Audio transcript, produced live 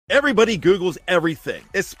Everybody Googles everything,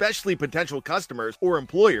 especially potential customers or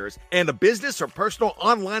employers, and a business or personal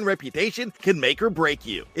online reputation can make or break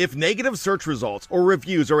you. If negative search results or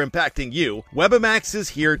reviews are impacting you, Webamax is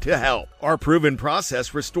here to help. Our proven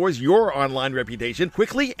process restores your online reputation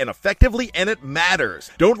quickly and effectively, and it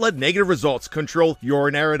matters. Don't let negative results control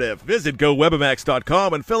your narrative. Visit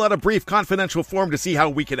GoWebamax.com and fill out a brief confidential form to see how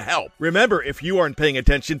we can help. Remember, if you aren't paying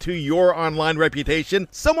attention to your online reputation,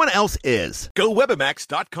 someone else is.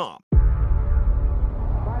 GoWebamax.com.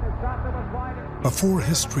 Before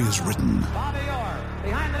history is written,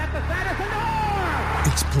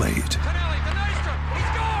 it's played.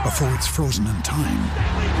 Before it's frozen in time,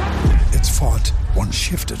 it's fought one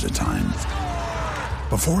shift at a time.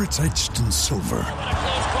 Before it's etched in silver,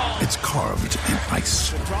 it's carved in ice.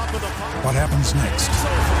 What happens next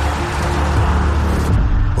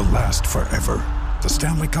will last forever. The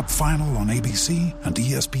Stanley Cup Final on ABC and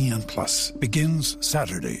ESPN Plus begins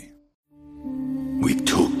Saturday. We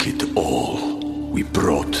took it all. We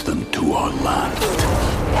brought them to our land.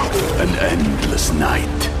 An endless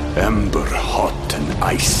night, ember hot and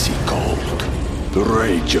icy cold. The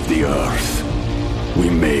rage of the earth.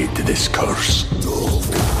 We made this curse.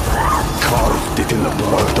 Carved it in the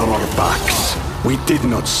blood on our backs. We did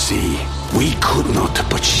not see. We could not,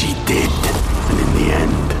 but she did. And in the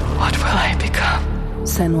end... What will I become?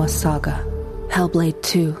 Senua's Saga. Hellblade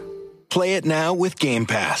 2. Play it now with Game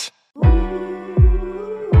Pass.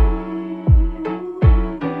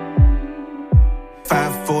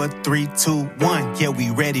 5, 4, 3, 2, 1. Yeah,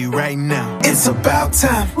 we ready right now. It's about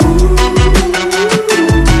time.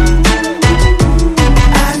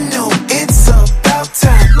 I know it's about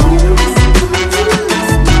time.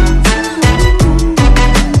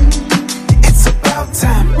 It's about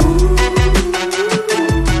time.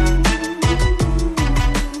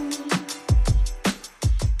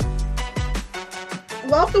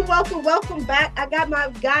 Welcome back. I got my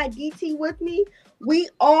guy DT with me. We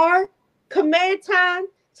are Command Time,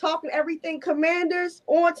 talking everything Commanders,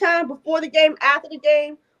 on time, before the game, after the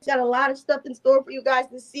game. Got a lot of stuff in store for you guys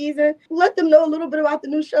this season. Let them know a little bit about the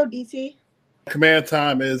new show, DT. Command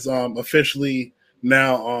Time is officially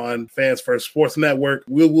now on Fans First Sports Network.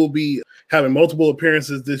 We will be having multiple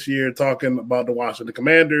appearances this year talking about the Washington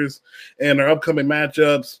Commanders and their upcoming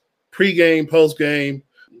matchups, pregame, postgame.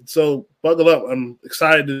 So buckle up. I'm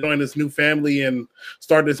excited to join this new family and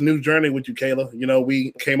start this new journey with you, Kayla. You know,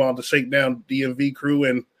 we came on the Shakedown DMV crew,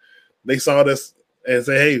 and they saw this and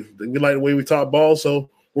said, hey, we like the way we talk ball, so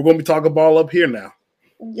we're going to be talking ball up here now.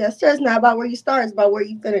 Yes, sir. It's not about where you start. It's about where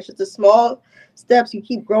you finish. It's the small steps. You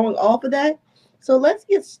keep growing off of that. So let's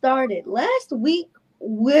get started. Last week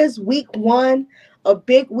was week 1, a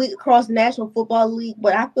big week across the National Football League,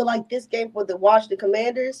 but I feel like this game for the Washington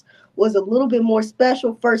Commanders was a little bit more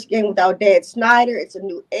special. First game without Dan Snyder. It's a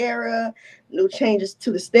new era, new changes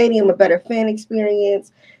to the stadium, a better fan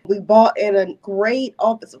experience. We brought in a great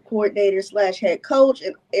offensive coordinator / head coach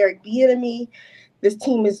and Eric Bieniemy. This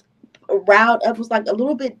team is riled up. It was like a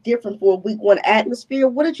little bit different for a week 1 atmosphere.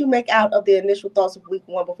 What did you make out of the initial thoughts of week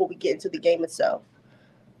 1 before we get into the game itself?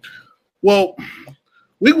 Well,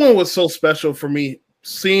 week 1 was so special for me,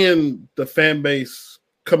 seeing the fan base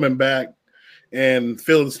coming back and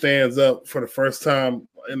fill the stands up for the first time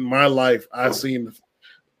in my life I've seen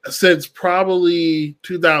since probably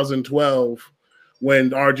 2012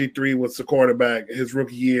 when RG3 was the quarterback his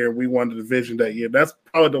rookie year. We won the division that year. That's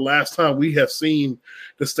probably the last time we have seen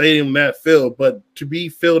the stadium that filled. But to be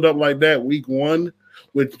filled up like that week 1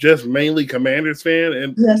 with just mainly Commanders fan.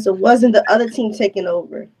 And yes, it wasn't the other team taking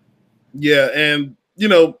over. Yeah, and, you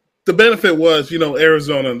know, the benefit was, you know,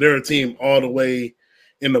 Arizona, they're a team all the way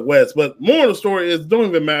in the West. But more of the story is, don't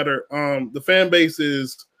even matter. The fan base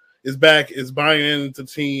is back, is buying into the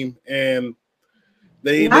team, and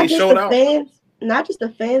they showed out. Not just the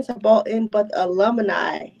fans have bought in, but the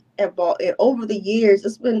alumni have bought in. Over the years,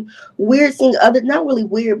 it's been weird seeing not really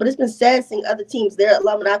weird, but it's been sad seeing other teams, their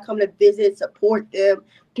alumni come to visit, support them,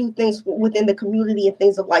 do things within the community and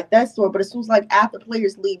things of like that sort. But it seems like after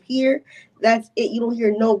players leave here, that's it. You don't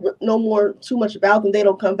hear no more too much about them. They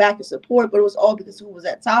don't come back and support, but it was all because who was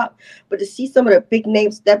at top. But to see some of the big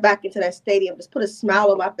names step back into that stadium just put a smile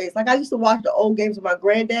on my face. Like I used to watch the old games with my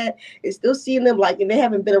granddad and still seeing them and they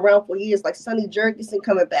haven't been around for years, like Sonny Jurgensen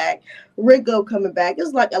coming back, Rigo coming back. It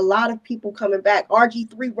was like a lot of people coming back.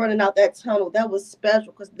 RG3 running out that tunnel. That was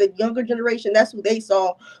special because the younger generation, that's who they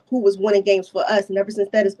saw who was winning games for us. And ever since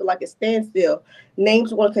that, it's been like a standstill.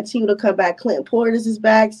 Names are going to continue to come back. Clinton Portis is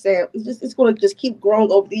back. Sam, it's going to just keep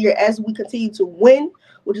growing over the year as we continue to win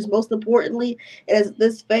which is most importantly. As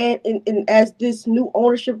this fan and as this new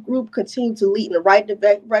ownership group continue to lead in the right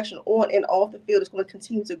direction on and off the field, it's going to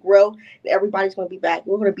continue to grow, and everybody's going to be back.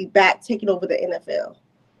 We're going to be back taking over the NFL.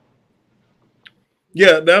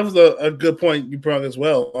 Yeah, that was a good point you brought as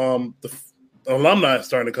well. The alumni is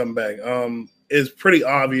starting to come back. It's pretty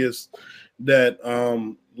obvious that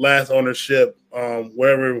last ownership,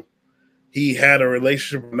 wherever he had a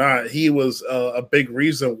relationship or not, he was a big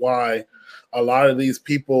reason why a lot of these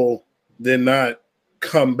people did not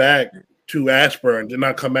come back to Ashburn, did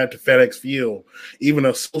not come back to FedEx Field, even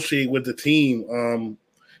associate with the team.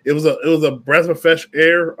 It was a breath of fresh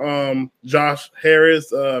air. Josh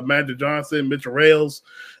Harris, Magic Johnson, Mitchell Rales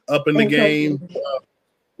up in the game.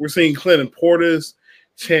 We're seeing Clinton Portis,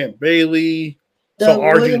 Champ Bailey, Doug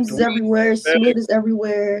Williams is everywhere. Smith is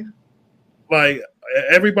everywhere. Like,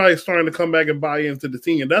 everybody's starting to come back and buy into the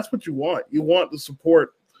team, and that's what you want. You want the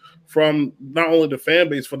support from not only the fan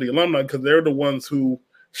base, for the alumni, because they're the ones who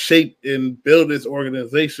shaped and build this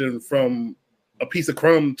organization from a piece of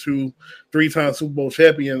crumb to 3-time Super Bowl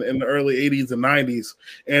champion in the early 80s and 90s.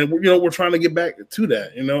 And, we're trying to get back to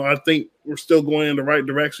that. I think we're still going in the right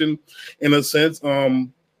direction in a sense.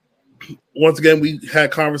 Once again, we had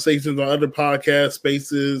conversations on other podcast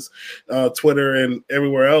spaces, Twitter, and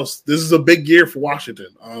everywhere else. This is a big year for Washington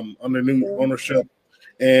under new ownership,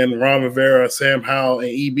 and Ron Rivera, Sam Howell, and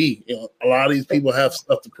EB. A lot of these people have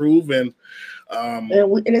stuff to prove, and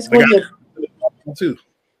it's going to be too.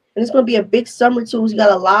 And it's going to be a big summer too. We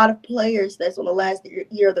got a lot of players that's on the last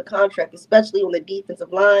year of the contract, especially on the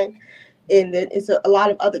defensive line, and then it's a lot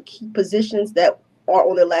of other key positions that are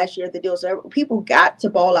on their last year of the deal. So people got to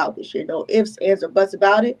ball out this year. No ifs, ands, or buts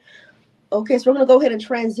about it. Okay, so we're going to go ahead and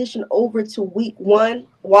transition over to week 1,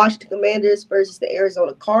 Washington Commanders versus the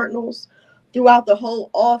Arizona Cardinals. Throughout the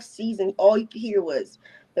whole off season, all you could hear was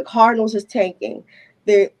the Cardinals is tanking.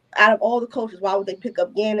 They're out of all the coaches, why would they pick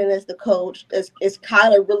up Gannon as the coach? Is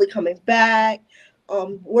Kyler really coming back?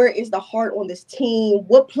 Where is the heart on this team?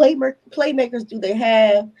 What playmakers do they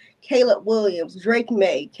have? Caleb Williams, Drake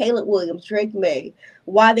May.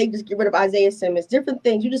 Why they just get rid of Isaiah Simmons? Different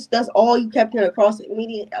things. That's all you kept hearing across the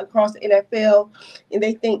media, across the NFL,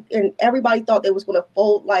 and everybody thought they was going to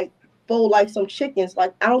fold like some chickens.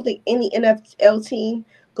 Like, I don't think any NFL team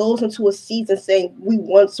goes into a season saying we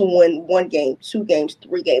want to win 1 game, 2 games,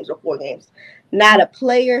 3 games, or 4 games. Not a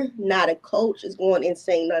player, not a coach is going in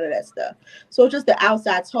saying none of that stuff. So just the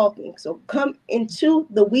outside talking. So come into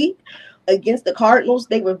the week against the Cardinals,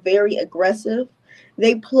 they were very aggressive.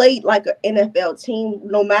 They played like an NFL team.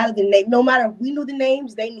 No matter the name, no matter if we knew the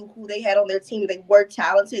names, they knew who they had on their team. They were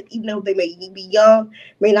talented, even though they may be young,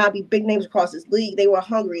 may not be big names across this league. They were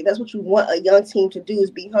hungry. That's what you want a young team to do, is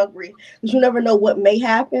be hungry, because you never know what may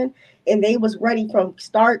happen. And they was ready from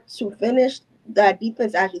start to finish. That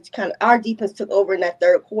defense actually our defense took over in that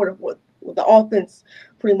third quarter with the offense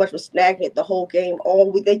pretty much was stagnant the whole game.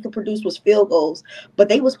 All they could produce was field goals, but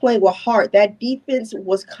they was playing with heart. That defense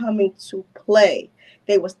was coming to play.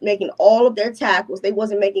 They was making all of their tackles. They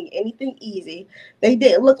wasn't making anything easy. They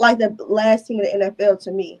didn't look like the last team in the NFL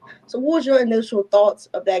to me. So what was your initial thoughts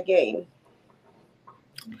of that game?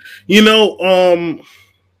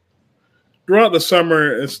 Throughout the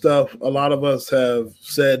summer and stuff, a lot of us have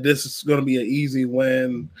said this is going to be an easy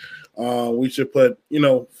win. We should put,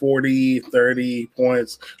 40, 30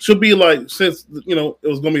 points. Should be like, since, it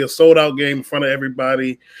was going to be a sold-out game in front of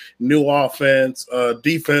everybody, new offense,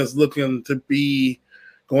 defense looking to be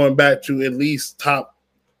going back to at least top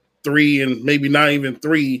 3 and maybe not even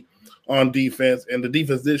 3 on defense. And the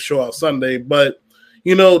defense did show out Sunday. But,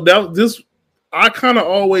 I kind of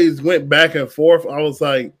always went back and forth. I was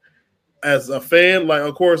like, as a fan, like,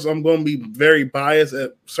 of course, I'm going to be very biased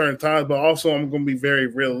at certain times, but also I'm going to be very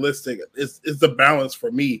realistic. It's the balance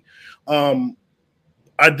for me.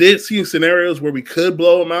 I did see scenarios where we could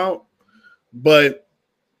blow them out, but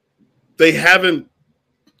they haven't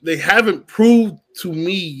proved to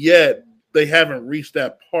me yet. They haven't reached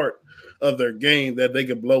that part of their game that they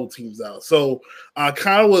could blow teams out. So I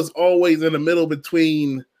kind of was always in the middle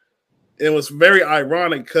between. It was very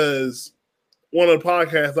ironic because one of the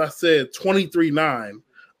podcasts I said 23-9.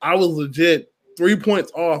 I was legit 3 points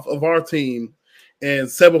off of our team and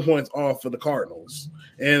 7 points off for the Cardinals.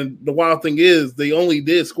 And the wild thing is they only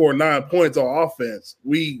did score 9 points on offense.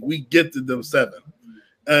 We gifted them 7.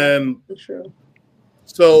 And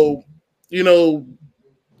so,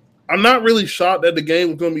 I'm not really shocked that the game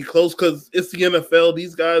was going to be close because it's the NFL.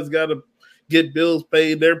 These guys got to get bills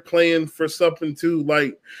paid. They're playing for something too.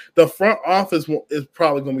 Like the front office is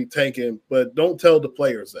probably going to be tanking, but don't tell the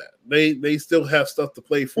players that they still have stuff to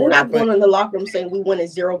play for. They're not going in the locker room saying we won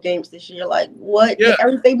 0 games this year. Like what? Yeah.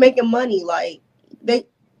 They making money. Like they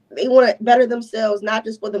want to better themselves, not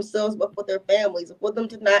just for themselves, but for their families. For them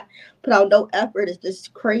to not put out no effort is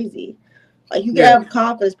just crazy. Like you can have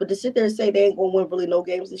confidence, but to sit there and say they ain't going to win really no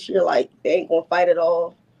games this year, like they ain't going to fight at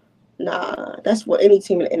all. Nah, that's for any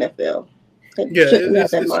team in the NFL. Shouldn't have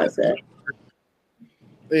that mindset.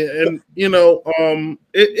 And you know,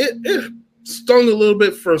 it stung a little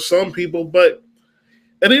bit for some people, but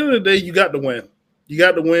at the end of the day, you got to win. You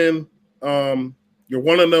got to win. You're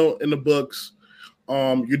 1-0 in the books.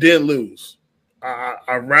 You didn't lose.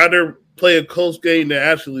 I'd rather play a close game than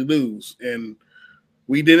actually lose, and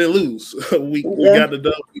we didn't lose. we got the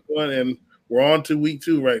dub week 1, and we're on to week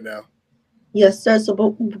 2 right now. Yes, sir. So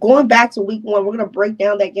going back to week 1, we're going to break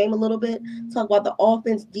down that game a little bit, talk about the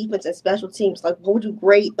offense, defense, and special teams. Like, what would you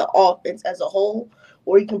grade the offense as a whole?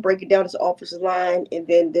 Or you can break it down as offensive line, and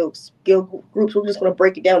then the skill groups. We're just going to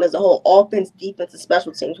break it down as a whole: offense, defense, and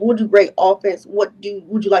special teams. What would you grade offense? Would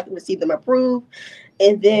you like to see them improve?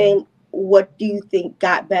 And then what do you think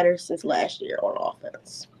got better since last year on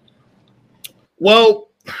offense? Well,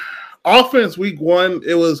 offense week 1,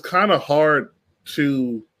 it was kind of hard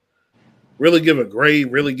to really give a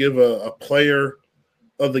grade, really give a player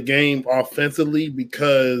of the game offensively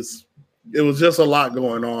because it was just a lot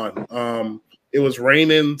going on. It was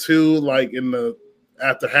raining too, like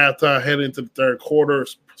after halftime, heading into the third quarter,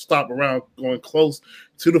 stop around going close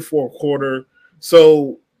to the fourth quarter.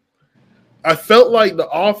 So I felt like the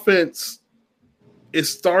offense, it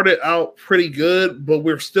started out pretty good, but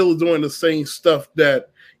we're still doing the same stuff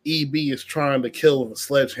that EB is trying to kill with a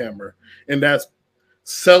sledgehammer. And that's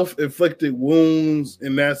self-inflicted wounds,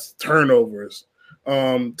 and that's turnovers.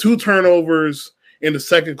 2 turnovers in the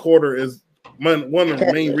second quarter is one of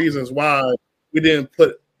the main reasons why we didn't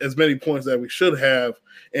put as many points that we should have,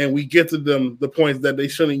 and we get to them the points that they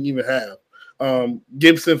shouldn't even have.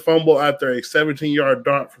 Gibson fumbled after a 17-yard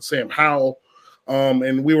dart from Sam Howell,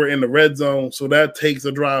 and we were in the red zone, so that takes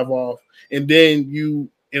a drive off. And then you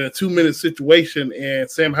in a 2-minute situation, and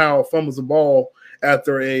Sam Howell fumbles the ball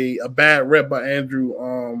after a bad rep by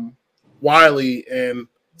Andrew Wiley, and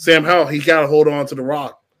Sam Howell, he got to hold on to the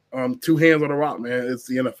rock. 2 hands on the rock, man. It's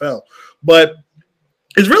the NFL. But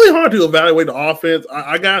it's really hard to evaluate the offense.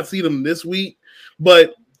 I got to see them this week,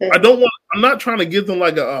 but I'm not trying to give them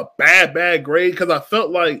like a bad grade because I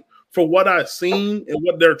felt like for what I've seen and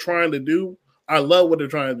what they're trying to do, I love what they're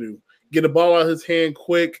trying to do. Get the ball out of his hand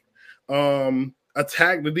quick,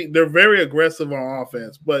 attack the deep. They're very aggressive on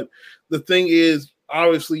offense, but the thing is,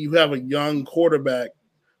 obviously, you have a young quarterback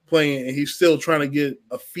playing, and he's still trying to get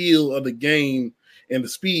a feel of the game and the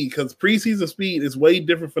speed because preseason speed is way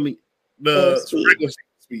different from the regular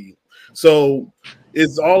speed. So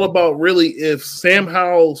it's all about really if Sam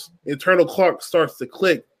Howell's internal clock starts to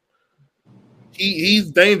click,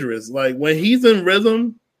 he's dangerous. Like when he's in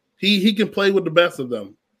rhythm, he can play with the best of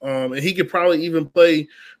them. And he could probably even play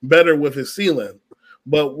better with his ceiling.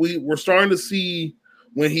 But we're starting to see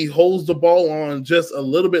when he holds the ball on just a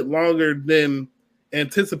little bit longer than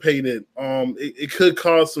anticipated, it could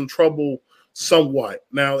cause some trouble somewhat.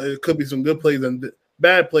 Now, it could be some good plays and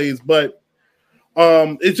bad plays, but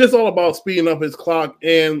it's just all about speeding up his clock.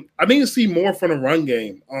 And I need to see more from the run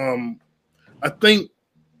game. I think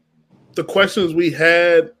the questions we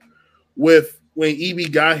had with when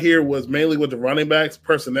EB got here was mainly with the running backs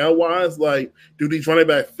personnel-wise. Like, do these running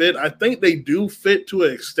backs fit? I think they do fit to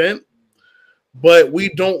an extent, but we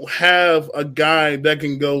don't have a guy that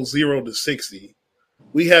can go 0 to 60.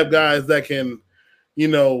 We have guys that can,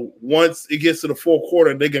 once it gets to the fourth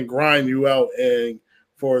quarter, they can grind you out and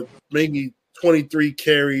for maybe 23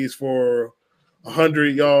 carries for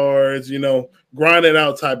 100 yards, grinding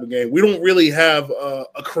out type of game. We don't really have a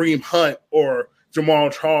Kareem Hunt or Jamal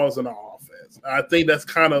Charles in our offense. I think that's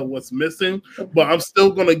kind of what's missing, but I'm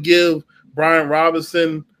still going to give Brian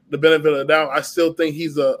Robinson the benefit of the doubt. I still think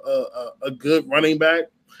he's a good running back.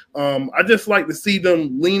 I just like to see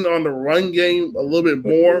them lean on the run game a little bit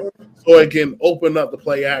more so it can open up the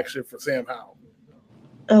play action for Sam Howell.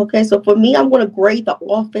 Okay, so for me, I'm going to grade the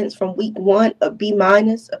offense from week 1 a B-.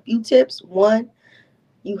 A few tips. 1,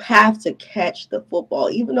 you have to catch the football.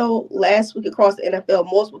 Even though last week across the NFL,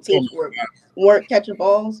 multiple teams weren't catching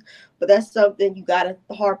balls, but that's something you got to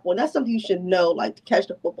harp on. That's something you should know, like to catch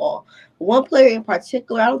the football. One player in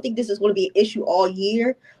particular, I don't think this is going to be an issue all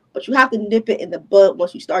year, but you have to nip it in the bud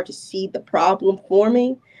once you start to see the problem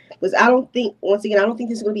forming. Because I don't think this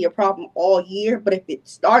is going to be a problem all year, but if it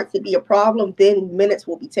starts to be a problem, then minutes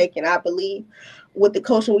will be taken, I believe. With the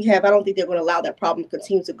coaching we have, I don't think they're going to allow that problem to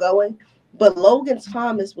continue to going. But Logan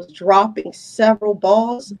Thomas was dropping several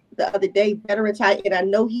balls the other day, veteran tight end. I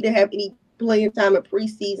know he didn't have any playing time in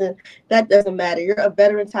preseason. That doesn't matter. You're a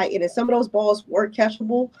veteran tight end, and some of those balls were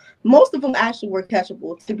catchable. Most of them actually were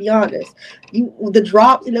catchable, to be honest. The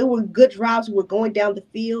drops, and they were good drops. Were going down the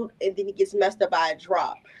field, and then he gets messed up by a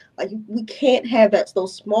drop. Like, we can't have that.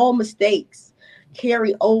 Those small mistakes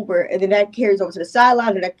carry over, and then that carries over to the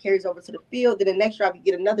sideline, and that carries over to the field. Then the next drop, you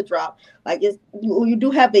get another drop. Like, you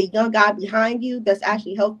do have a young guy behind you that's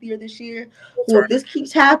actually healthier this year. If this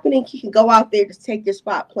keeps happening, he can go out there, just take your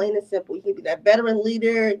spot, plain and simple. You can be that veteran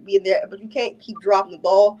leader, be there, but you can't keep dropping the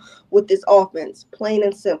ball with this offense, plain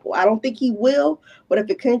and simple. I don't think he will, but if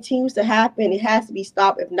it continues to happen, it has to be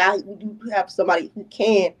stopped. If not, we do have somebody who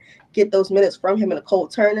can get those minutes from him in a Cole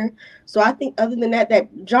Turner. So I think other than that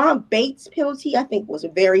John Bates penalty, I think was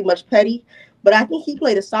very much petty, but I think he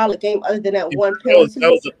played a solid game other than that one penalty.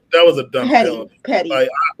 That was a dumb penalty. Petty. Like,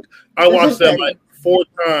 I watched that like 4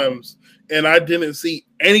 times, and I didn't see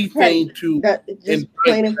anything to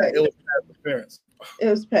plain and petty. It was interference. It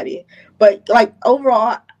was petty. But like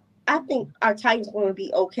overall, I think our Titans are going to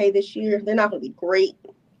be okay this year. They're not going to be great.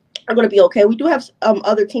 They're going to be okay. We do have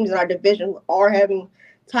other teams in our division who are having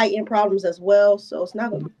tight end problems as well, so it's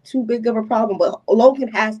not too big of a problem, but Logan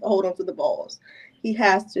has to hold on to the balls. He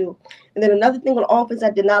has to. And then another thing on offense,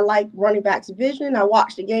 I did not like running back's vision. I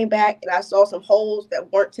watched the game back, and I saw some holes that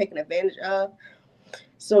weren't taken advantage of.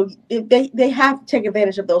 So they have to take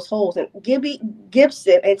advantage of those holes. And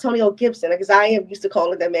Antonio Gibson, because I am used to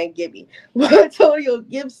calling that man Gibby. Antonio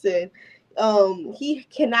Gibson, he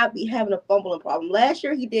cannot be having a fumbling problem. Last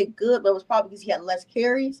year he did good, but it was probably because he had less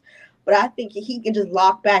carries. But I think if he can just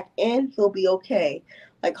lock back in, he'll be okay.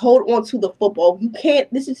 Like, hold on to the football. You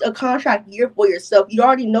can't – this is a contract year for yourself. You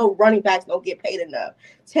already know running backs don't get paid enough.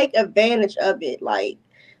 Take advantage of it. Like,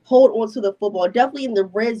 hold on to the football. Definitely in the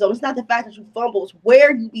red zone. It's not the fact that you fumble. It's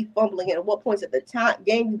where you be fumbling and at what points at the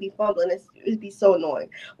game you be fumbling. It'd be so annoying.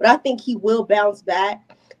 But I think he will bounce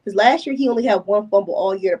back. Because last year he only had 1 fumble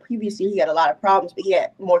all year. The previous year he had a lot of problems, but he had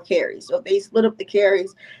more carries. So if they split up the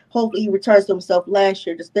carries, hopefully he returns to himself last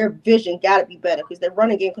year. Just their vision got to be better because their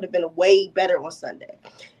running game could have been way better on Sunday.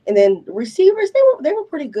 And then the receivers, they were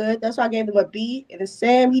pretty good. That's why I gave them a B. And then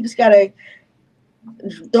Sam, he just got to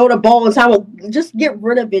throw the ball in time. Just get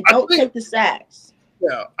rid of it. Don't take the sacks.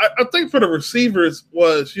 Yeah, I think for the receivers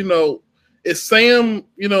was, if Sam,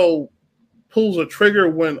 pulls a trigger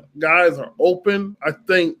when guys are open, I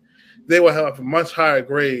think they will have a much higher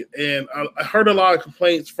grade. And I heard a lot of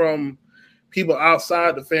complaints from people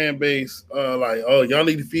outside the fan base, like, oh, y'all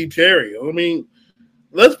need to feed Terry. I mean,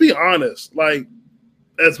 let's be honest. Like,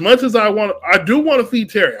 as much as I do want to feed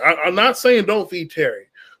Terry. I'm not saying don't feed Terry.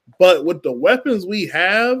 But with the weapons we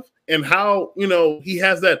have and how, he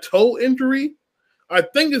has that toe injury, I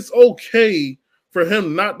think it's okay for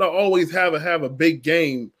him not to always have a big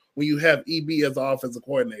game when you have EB as the offensive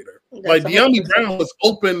coordinator. That's like De'Ami Brown was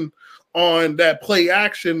open on that play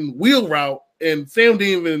action wheel route, and Sam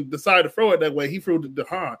didn't even decide to throw it that way. He threw it to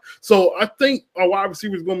DeHaan. So I think our wide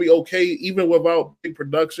receiver is going to be okay, even without big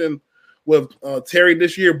production with Terry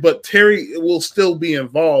this year. But Terry will still be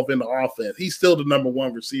involved in the offense. He's still the number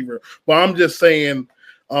 1 receiver. But I'm just saying,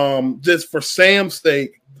 just for Sam's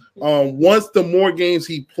sake, once the more games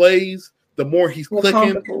he plays, the more he's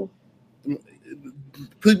clicking.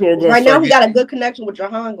 People are going right now. We got a good connection with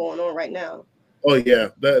Jahan going on right now. Oh yeah,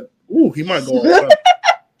 he might go on.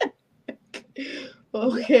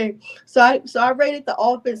 Okay, so I rated the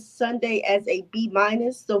offense Sunday as a B-.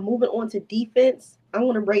 So moving on to defense, I'm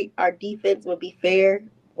going to rate our defense. Want to be fair.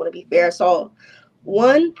 I saw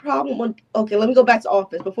one problem. Okay, let me go back to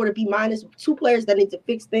offense before the B-. 2 players that need to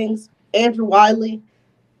fix things. Andrew Wiley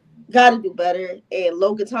got to do better, and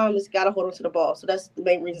Logan Thomas got to hold on to the ball. So that's the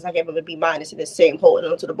main reasons I gave him a B-, and the same holding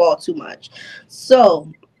on to the ball too much. So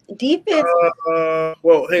defense.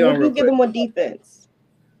 Well, hang on. You give him one defense.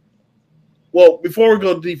 Well, before we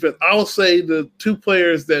go to defense, I will say the 2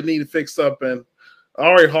 players that need to fix up, and I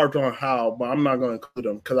already harped on Howell, but I'm not going to include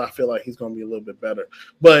him because I feel like he's going to be a little bit better.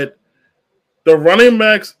 But the running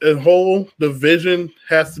backs as whole, the vision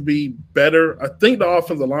has to be better. I think the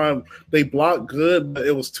offensive line, they blocked good, but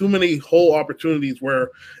it was too many hole opportunities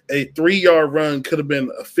where a 3-yard run could have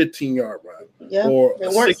been a 15-yard run or a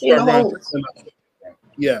 6-yard run.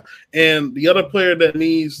 Yeah, and the other player that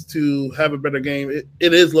needs to have a better game,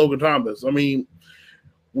 it is Logan Thomas. I mean,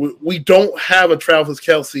 we don't have a Travis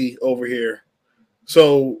Kelce over here.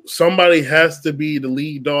 So somebody has to be the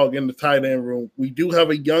lead dog in the tight end room. We do have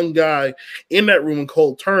a young guy in that room,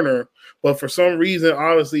 Cole Turner, but for some reason,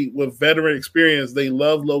 honestly, with veteran experience, they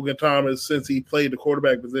love Logan Thomas since he played the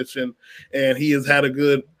quarterback position, and he has had a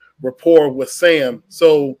good rapport with Sam.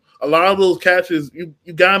 So a lot of those catches, you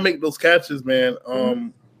gotta make those catches, man.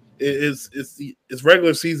 It's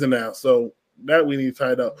regular season now, so that we need to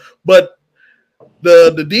tie it up. But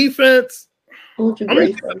the defense, I'm gonna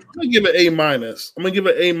give it A-. I'm gonna give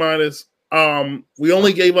it A-. We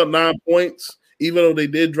only gave up 9 points, even though they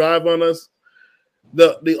did drive on us.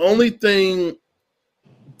 The only thing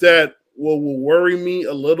that will worry me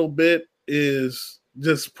a little bit is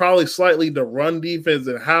just probably slightly the run defense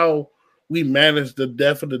and how we manage the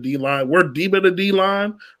depth of the D-line. We're deep at the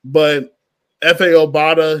D-line, but F.A.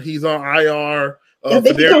 Obata, he's on IR.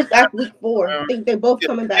 They come back week 4. I think they're both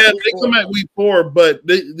coming back. Yeah, they come back week 4, but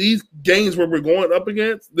these games where we're going up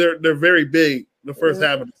against, they're very big the first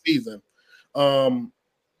half of the season.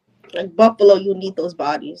 Like Buffalo, you need those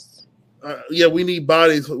bodies. Yeah, we need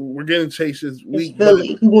bodies. We're getting chased this week.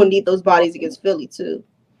 Philly, you will need those bodies against Philly too.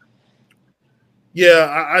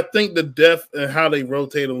 Yeah, I think the depth and how they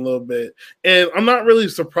rotate a little bit, and I'm not really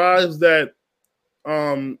surprised that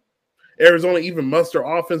Arizona even muster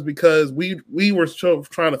offense because we were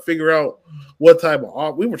trying to figure out what type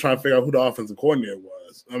of we were trying to figure out who the offensive coordinator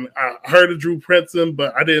was. I heard of Drew Princeton,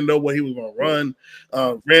 but I didn't know what he was going to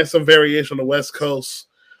run. Ran some variation on the West Coast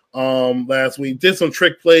last week. Did some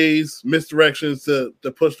trick plays, misdirections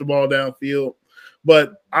to push the ball downfield.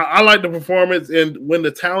 But I like the performance, and when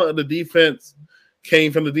the talent of the defense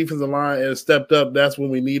came from the defensive line and stepped up, that's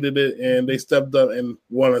when we needed it, and they stepped up and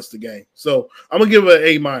won us the game. So I'm going to give it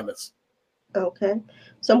an A-. Okay.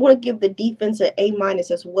 So I'm going to give the defense an A-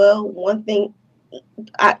 as well. One thing,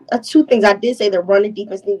 two things. I did say the running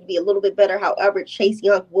defense needs to be a little bit better. However, Chase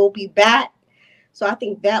Young will be back. So I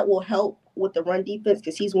think that will help with the run defense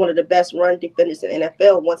because he's one of the best run defenders in the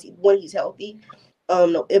NFL when he's healthy.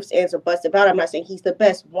 No ifs, ands, or buts about it. I'm not saying he's the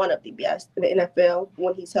best, one of the best in the NFL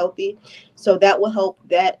when he's healthy. So that will help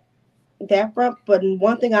that front. But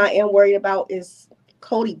one thing I am worried about is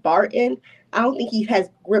Cody Barton. I don't think he has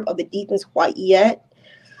grip of the defense quite yet.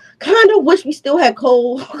 Kind of wish we still had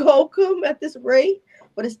Cole come at this rate,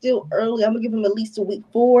 but it's still early. I'm going to give him at least to week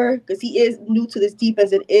 4 because he is new to this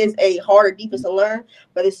defense. It is a harder defense to learn,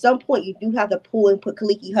 but at some point you do have to pull and put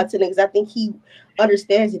Khaleke Hudson in because I think he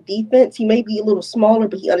understands the defense. He may be a little smaller,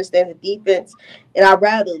 but he understands the defense, and I'd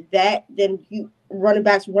rather that than you running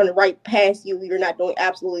backs running right past you. You're not doing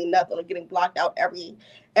absolutely nothing or getting blocked out every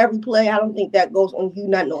play. I don't think that goes on you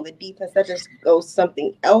not knowing the defense. That just goes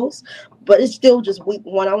something else. But it's still just week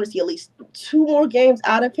 1. I want to see at least 2 more games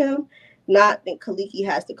out of him. Not think Khaleke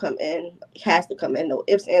has to come in. No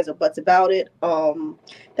ifs, ands, or buts about it.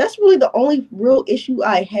 That's really the only real issue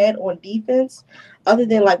I had on defense, other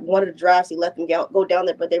than like one of the drives he let them go down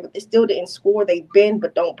there, but they still didn't score. They bend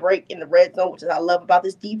but don't break in the red zone, which is I love about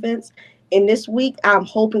this defense. And this week, I'm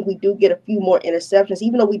hoping we do get a few more interceptions,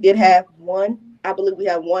 even though we did have one. I believe we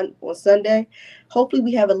had one on Sunday. Hopefully,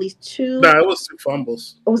 we have at least 2. No, it was 2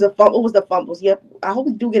 fumbles. It was the fumbles. Yep. I hope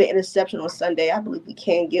we do get an interception on Sunday. I believe we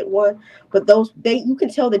can get one. But you can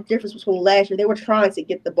tell the difference between last year. They were trying to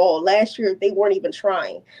get the ball. Last year, they weren't even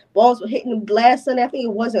trying. Balls were hitting them last Sunday. I think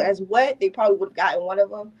it wasn't as wet. They probably would have gotten one of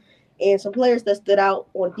them. And some players that stood out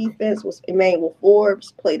on defense was Emmanuel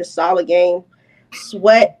Forbes, played a solid game.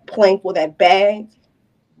 Sweat, playing for that bag.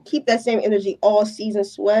 Keep that same energy all season,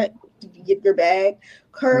 Sweat. You get your bag.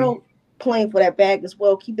 Curl, playing for that bag as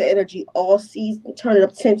well. Keep the energy all season. Turn it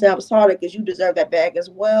up 10 times harder because you deserve that bag as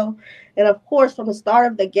well. And, of course, from the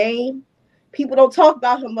start of the game, people don't talk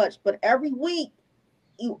about him much, but every week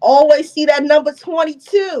you always see that number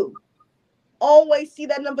 22. Always see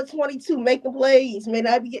that number 22 making plays. May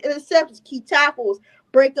not be getting interceptions, key tackles,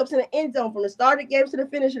 breakups in the end zone from the start of the game to the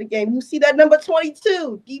finish of the game. You see that number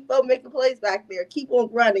 22, Depot making plays back there. Keep on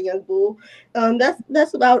grinding, young bull.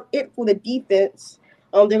 That's about it for the defense.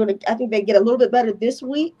 I think they get a little bit better this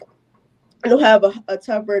week. They'll have a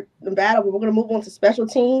tougher battle, but we're going to move on to special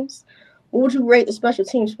teams. What would you rate the special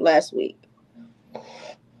teams for last week?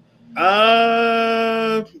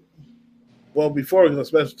 Well, before we go to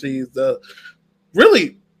special teams, I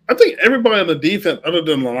think everybody on the defense, other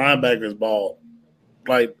than the linebackers, ball.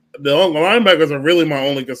 Like, the linebackers are really my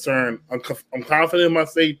only concern. I'm confident in my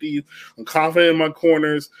safeties. I'm confident in my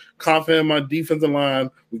corners. Confident in my defensive line.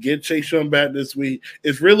 We get Chase Young back this week.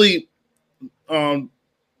 It's really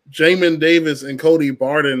Jamin Davis and Cody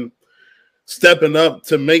Barton stepping up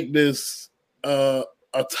to make this a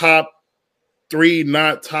top 3,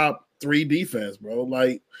 not top 3 defense, bro.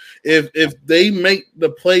 Like if they make the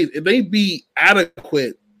plays, if they be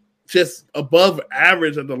adequate, just above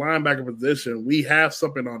average at the linebacker position, we have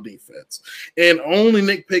something on defense. And only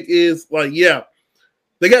nitpick is like, yeah,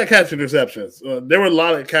 they got to catch interceptions. There were a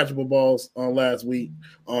lot of catchable balls last week.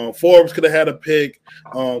 Forbes could have had a pick.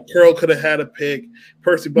 Curl could have had a pick.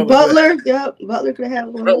 Percy Butler could have had one. Butler could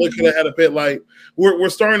have had a pick. Like we're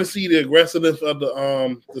starting to see the aggressiveness of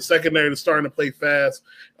the secondary that's starting to play fast.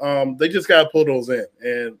 They just got to pull those in,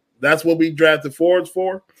 and that's what we drafted Forbes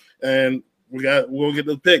for. And we'll get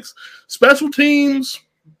the picks. Special teams,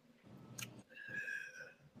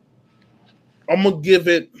 I'm gonna give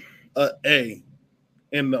it an A.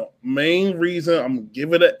 And the main reason I'm going to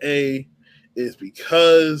give it an A is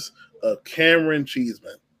because of Cameron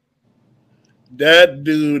Cheeseman. That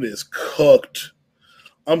dude is cooked.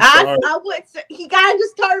 I'm sorry. I would say he got to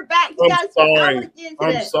just turn back.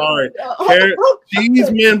 I'm sorry.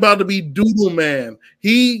 Cheeseman about to be Doodle Man.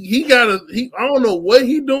 He I don't know what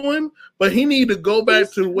he doing, but he need to go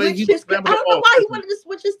back to the way he was. I don't know why he wanted to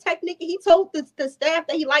switch his technique. He told the staff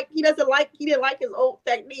that he didn't like his old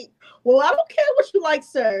technique. Well, I don't care what you like,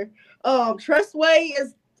 sir. Tressway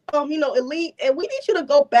is elite, and we need you to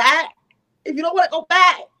go back. If you don't want to go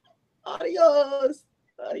back, adios.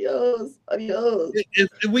 If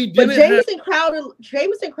we didn't, but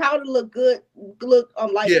Jamison Crowder looked good.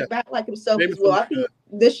 Back like himself as well. I think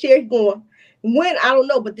this year he's going to win. I don't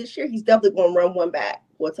know, but this year he's definitely going to run one back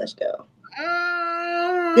for a touchdown.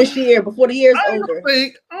 This year, before the year's over. I don't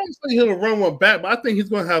think he'll run one back, but I think he's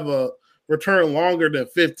going to have a return longer than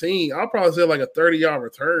 15. I'll probably say like a 30-yard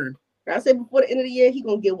return. I said before the end of the year, he's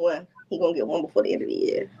going to get one. He's going to get one before the end of the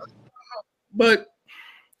year. But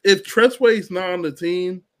if Tressway's not on the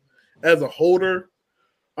team as a holder,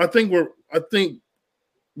 I think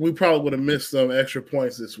we probably would have missed some extra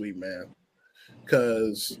points this week, man.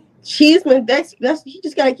 Because Cheeseman, he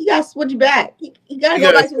got to switch back. He got to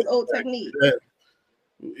go back to his old technique.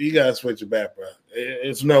 You got to switch it back, bro.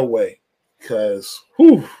 It's no way. Because,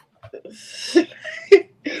 whew.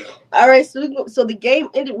 All right, so the game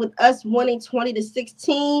ended with us winning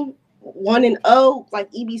 20-16. 1-0, like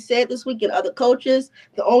EB said this week, and other coaches.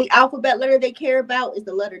 The only alphabet letter they care about is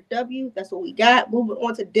the letter W. That's what we got. Moving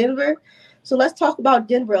on to Denver. So let's talk about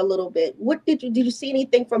Denver a little bit. What did you see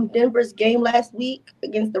anything from Denver's game last week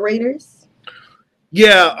against the Raiders?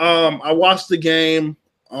 Yeah, I watched the game.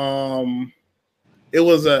 I'm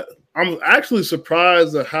actually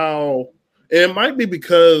surprised at how. It might be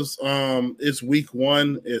because it's week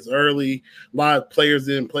 1, it's early. A lot of players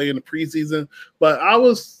didn't play in the preseason, but I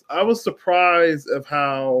was surprised of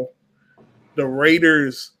how the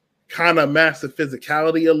Raiders kind of matched the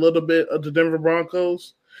physicality a little bit of the Denver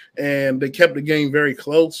Broncos, and they kept the game very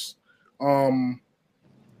close.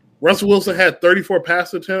 Russell Wilson had 34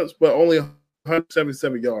 pass attempts, but only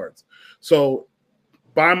 177 yards. So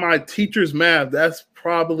by my teacher's math, that's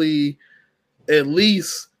probably at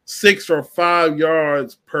least 6 or 5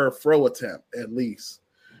 yards per throw attempt, at least.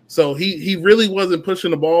 So he really wasn't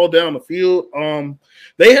pushing the ball down the field.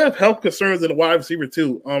 They have health concerns in the wide receiver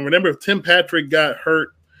too. Remember, Tim Patrick got hurt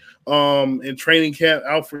in training camp,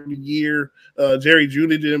 out for the year. Jerry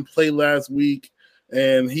Jeudy didn't play last week,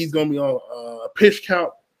 and he's going to be on a pitch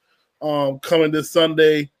count coming this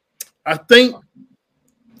Sunday. I think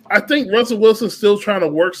Russell Wilson's still trying to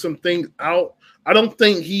work some things out. I don't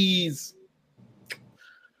think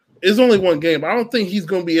it's only one game. I don't think he's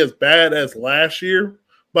going to be as bad as last year,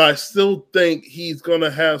 but I still think he's going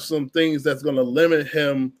to have some things that's going to limit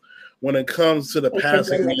him when it comes to the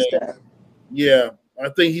passing game. Yeah, I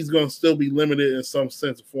think he's going to still be limited in some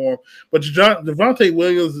sense of form. But Javonte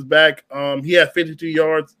Williams is back. He had 52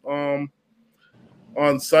 yards on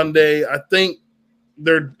Sunday. I think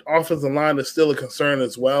their offensive line is still a concern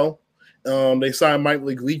as well. They signed Mike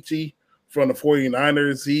Leglici from the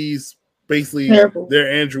 49ers. He's basically their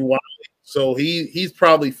Andrew Wiley. So he's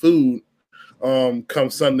probably food come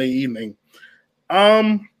Sunday evening.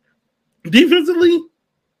 Defensively,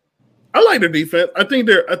 I like their defense. I think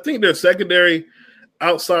their secondary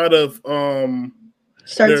outside of Surtain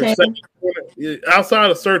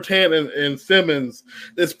and Simmons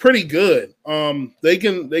is pretty good. They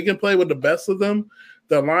can play with the best of them.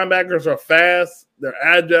 The linebackers are fast, they're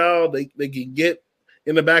agile, they can get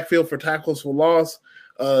in the backfield for tackles for loss.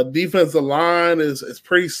 Defensive line is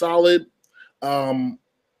pretty solid. The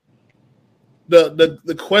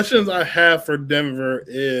questions I have for Denver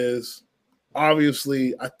is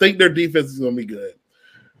obviously I think their defense is going to be good.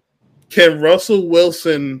 Can Russell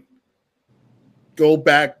Wilson go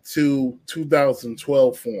back to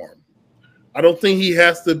 2012 form? I don't think he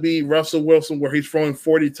has to be Russell Wilson where he's throwing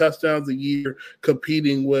 40 touchdowns a year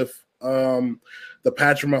competing with the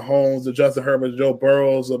Patrick Mahomes, the Justin Herbert, Joe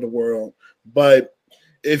Burrows of the world. But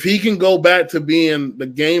if he can go back to being the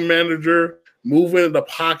game manager, moving in the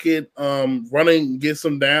pocket, running, get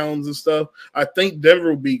some downs and stuff, I think Denver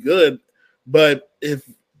will be good. But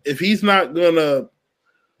if he's not gonna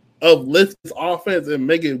uplift his offense and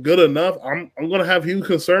make it good enough, I'm gonna have huge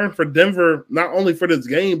concern for Denver, not only for this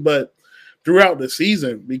game, but throughout the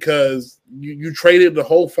season, because you traded the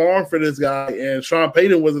whole farm for this guy, and Sean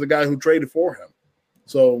Payton was the guy who traded for him.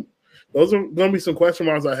 So those are going to be some question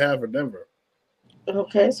marks I have for Denver.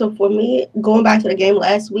 Okay, so for me, going back to the game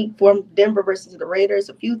last week for Denver versus the Raiders,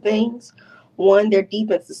 a few things. One, their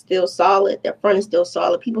defense is still solid. Their front is still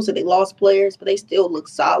solid. People said they lost players, but they still look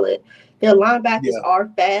solid. Their linebackers are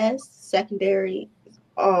fast. Secondary,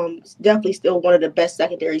 definitely still one of the best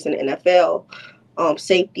secondaries in the NFL.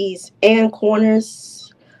 Safeties and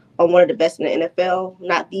corners are one of the best in the NFL.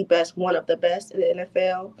 Not the best, one of the best in the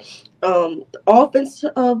NFL.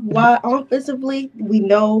 Offensively, we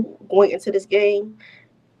know going into this game,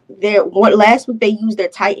 last week they used their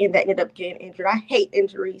tight end that ended up getting injured. I hate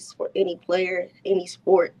injuries for any player, any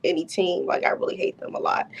sport, any team. Like, I really hate them a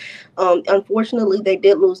lot. Unfortunately, they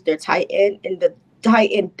did lose their tight end, and the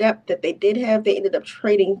tight end depth that they did have, they ended up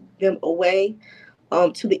trading them away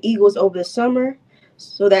to the Eagles over the summer.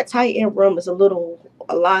 So that tight end room is a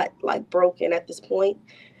lot like broken at this point.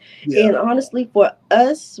 Yeah. And honestly, for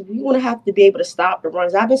us, we want to have to be able to stop the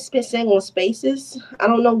runs. I've been saying on Spaces, I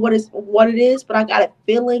don't know what it is, but I got a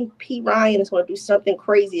feeling P. Ryan is going to do something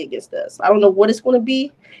crazy against us. I don't know what it's going to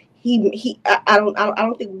be. I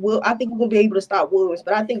think we're going to be able to stop Williams,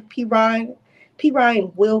 but I think P. Ryan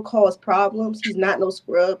will cause problems. He's not no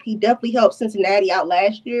scrub. He definitely helped Cincinnati out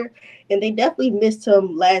last year, and they definitely missed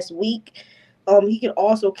him last week. He can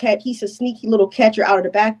also catch. He's a sneaky little catcher out of the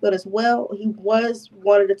backfield as well. He was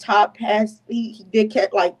one of the top pass. He did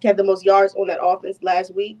have the most yards on that offense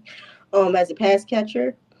last week as a pass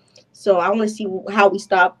catcher. So I want to see how we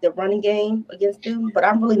stop the running game against them. But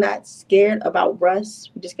I'm really not scared about Russ.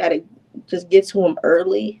 We just got to get to him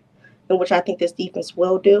early, and which I think this defense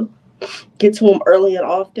will do. Get to him early and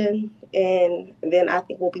often, and then I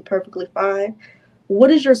think we'll be perfectly fine. What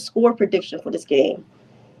is your score prediction for this game?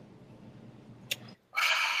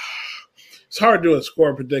 It's hard to do a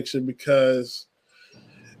score prediction because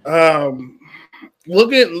looking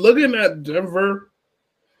at Denver,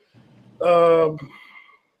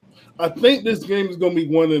 I think this game is going to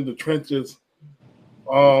be one in the trenches,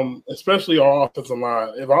 especially our offensive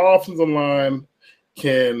line. If our offensive line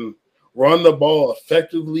can run the ball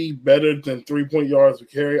effectively better than 3-point yards per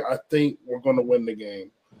carry, I think we're going to win the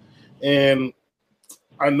game. And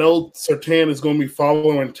I know Surtain is going to be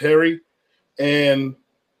following Terry, and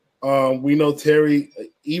we know Terry,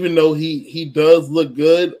 even though he does look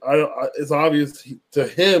good, it's obvious to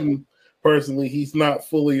him personally he's not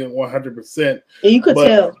fully at 100%. You could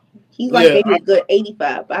tell he's maybe a good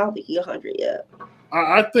 85, but I don't think he's 100 yet.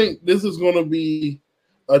 I think this is going to be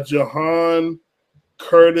a Jahan,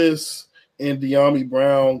 Curtis, and De'Ami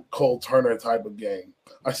Brown, Cole Turner type of game.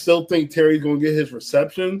 I still think Terry's going to get his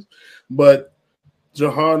receptions, but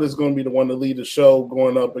Jahan is going to be the one to lead the show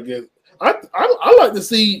going up against. I like to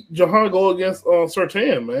see Jahan go against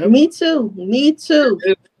Surtain, man. Me too.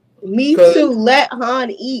 Let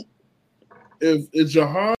Han eat. If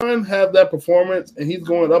Jahan have that performance and he's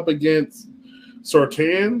going up against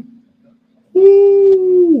Surtain,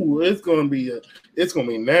 it's gonna be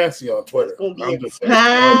nasty on Twitter. It's gonna be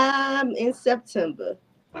time in September.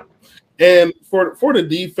 And for the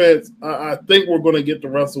defense, I think we're gonna get to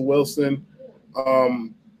Russell Wilson.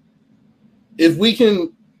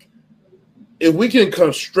 If we can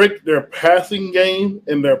constrict their passing game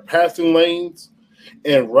and their passing lanes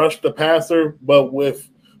and rush the passer, but with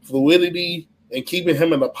fluidity and keeping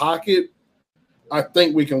him in the pocket, I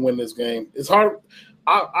think we can win this game. It's hard.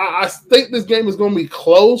 I think this game is going to be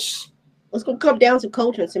close. It's going to come down to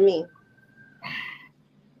coaching to me.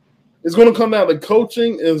 It's going to come down to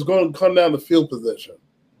coaching, and it's going to come down to field position.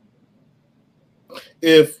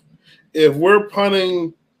 If we're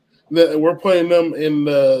putting them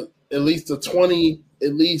in at least the 20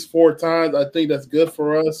 at least 4 times, I think that's good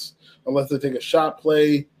for us, unless they take a shot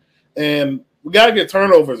play. And we got to get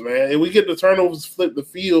turnovers, man. If we get the turnovers, flip the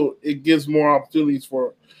field, it gives more opportunities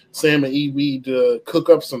for Sam and EB to cook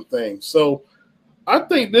up some things. So I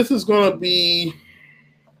think this is going to be –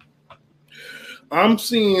 I'm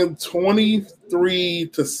seeing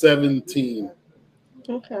 23-17.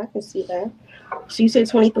 Okay, I can see that. So you say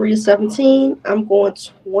 23-17. I'm going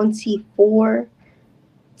 24-17.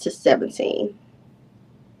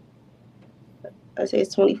 I say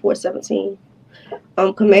it's 24-17.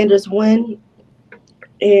 Commanders win.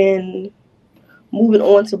 And moving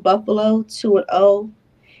on to Buffalo, 2-0.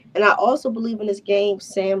 And I also believe in this game,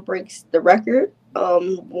 Sam breaks the record.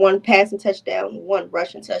 One passing touchdown, one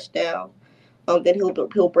rushing touchdown. Then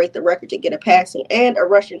he'll break the record to get a passing and a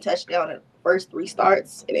rushing touchdown in the first 3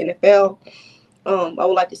 starts in the NFL. I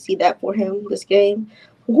would like to see that for him this game.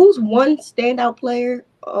 Who's one standout player,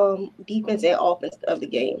 defense and offense of the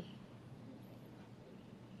game?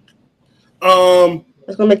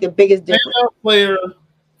 That's gonna make the biggest difference. Standout player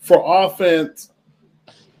for offense.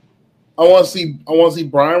 I want to see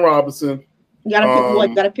Brian Robinson. You gotta pick one.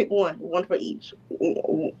 You gotta pick one for each.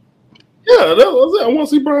 Yeah, that was it. I want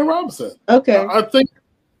to see Brian Robinson. Okay. I think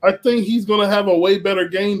he's going to have a way better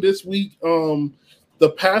game this week. The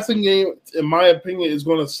passing game, in my opinion, is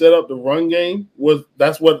going to set up the run game.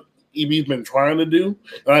 That's what EB's been trying to do,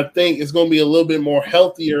 and I think it's going to be a little bit more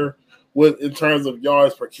healthier in terms of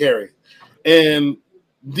yards per carry. And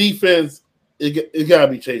defense, it got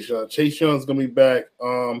to be Chase Young. Chase Young's going to be back.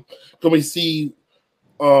 Going to see.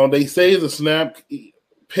 They say it's a snap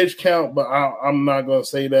pitch count, but I'm not going to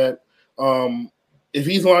say that. If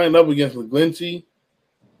he's lining up against McGlinchey,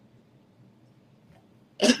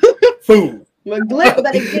 food. McGlinchey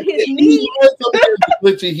better get his knee.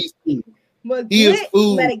 McGlinchey, he's food. He is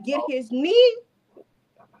food. Better get his knee.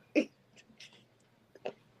 I'm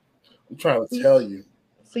trying to tell you.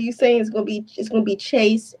 So you saying it's gonna be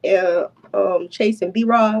Chase and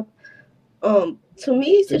B-Rob? To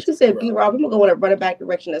me, since you said B-Rob, I'm going to go in a running back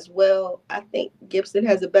direction as well. I think Gibson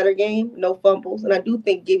has a better game, no fumbles, and I do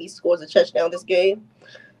think Gibby scores a touchdown this game.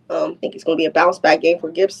 I think it's going to be a bounce-back game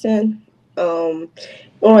for Gibson. On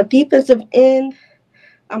a defensive end,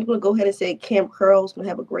 I'm going to go ahead and say Cam Curl is going to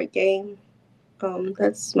have a great game.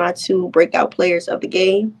 That's my 2 breakout players of the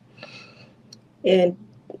game. And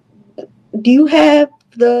do you have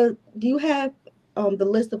the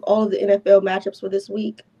list of all of the NFL matchups for this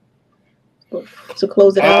week? To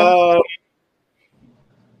close it out?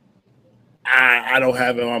 I don't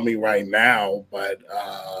have it on me right now, but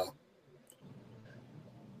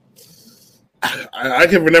I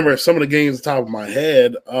can remember some of the games off the top of my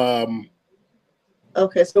head.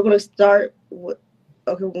 Okay, so we're going to start with.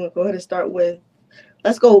 Okay, we're going to go ahead and start with.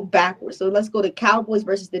 Let's go backwards. So let's go to Cowboys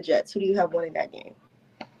versus the Jets. Who do you have winning that game?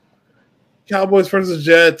 Cowboys versus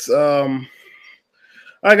Jets. I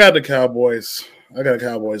got the Cowboys. I got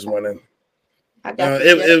Cowboys winning.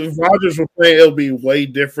 If Rodgers were playing, it'll be way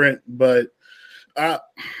different. But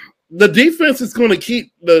the defense is going to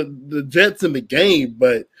keep the Jets in the game.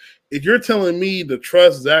 But if you're telling me to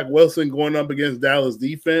trust Zach Wilson going up against Dallas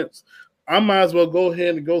defense, I might as well go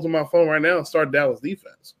ahead and go to my phone right now and start Dallas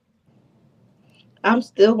defense. I'm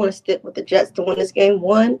still going to stick with the Jets to win this game.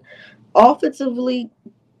 One, offensively,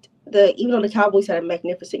 even though the Cowboys had a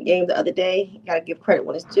magnificent game the other day, got to give credit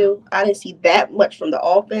when it's due. I didn't see that much from the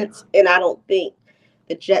offense, and I don't think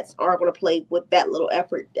the Jets are going to play with that little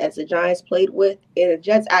effort as the Giants played with. And the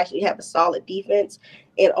Jets actually have a solid defense,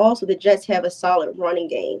 and also the Jets have a solid running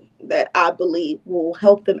game that I believe will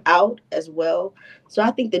help them out as well. So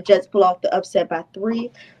I think the Jets pull off the upset by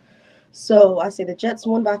 3. So I say the Jets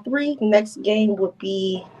won by 3. The next game would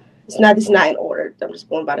be. It's not in order. I'm just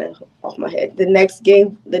going by that off my head. The next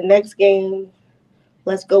game,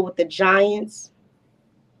 let's go with the Giants.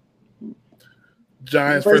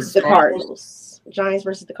 Giants versus the Cardinals. Giants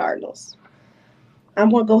versus the Cardinals.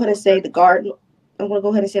 I'm going to go ahead and say the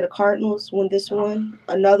Cardinals win this one.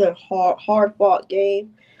 Another hard fought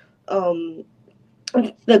game. The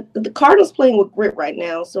Cardinals playing with grit right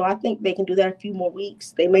now, so I think they can do that a few more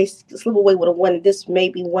weeks. They may slip away with a win. This may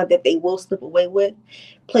be one that they will slip away with.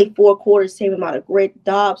 Play 4 quarters, same amount of grit.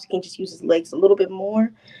 Dobbs can just use his legs a little bit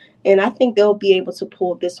more, and I think they'll be able to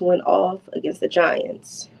pull this one off against the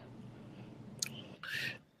Giants.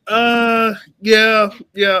 Yeah.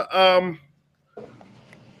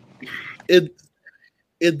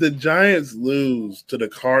 If the Giants lose to the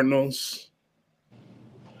Cardinals,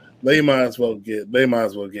 they might as well get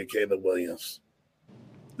Caleb Williams.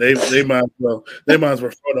 They might as well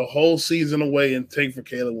throw the whole season away and take for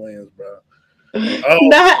Caleb Williams, bro.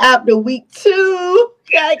 Not after week 2.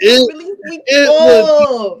 Gotta release week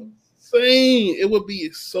 4. Insane. It would be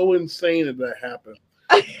so insane if that happened.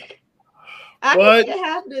 I can see it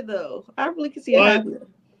happening though. I really can see it happening.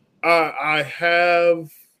 I have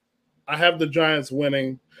the Giants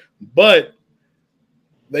winning, but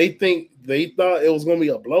they thought it was going to be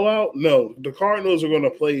a blowout. No, the Cardinals are going to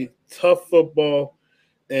play tough football,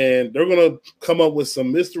 and they're going to come up with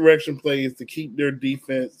some misdirection plays to keep their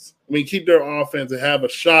offense and have a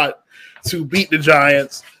shot to beat the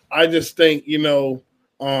Giants. I just think,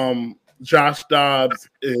 Josh Dobbs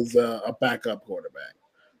is a backup quarterback.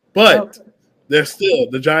 But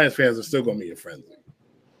the Giants fans are still going to be a frenzy.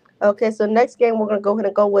 Okay, so next game we're going to go ahead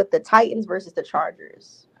and go with the Titans versus the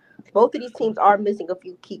Chargers. Both of these teams are missing a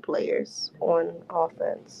few key players on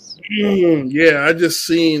offense. Yeah, I just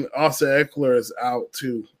seen Austin Eckler is out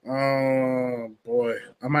too. Oh boy,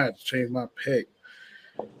 I might have to change my pick.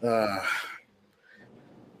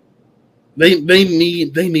 They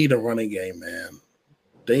need a running game, man.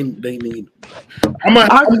 They need. I'm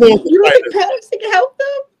going. You don't think Patterson can help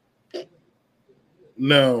them?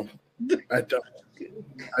 No, I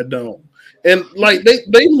don't. And like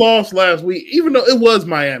they lost last week, even though it was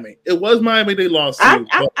Miami. It was Miami they lost to.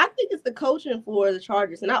 I think it's the coaching for the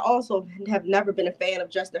Chargers. And I also have never been a fan of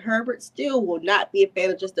Justin Herbert. Still will not be a fan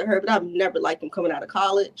of Justin Herbert. I've never liked him coming out of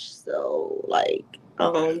college. So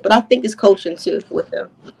but I think it's coaching too with him.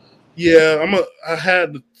 Yeah, I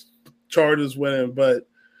had the Chargers winning, but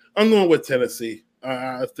I'm going with Tennessee.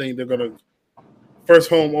 I think they're gonna first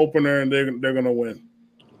home opener and they're gonna win.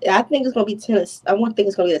 Yeah, I think it's gonna be Tennessee. I think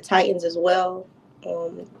it's gonna be the Titans as well. I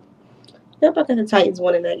got the Titans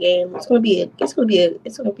winning that game. It's gonna be. I don't think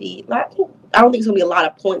it's gonna be a lot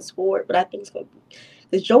of points for it, but I think it's gonna be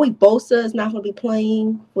because Joey Bosa is not gonna be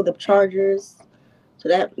playing for the Chargers, so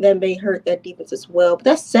that may hurt that defense as well. But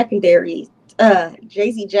that's secondary.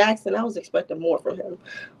 J.C. Jackson, I was expecting more from him.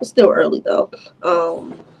 It's still early though.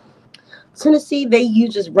 Tennessee, you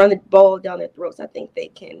just run the ball down their throats. I think they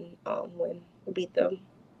can beat them.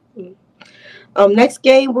 Next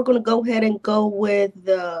game, we're going to go ahead and go with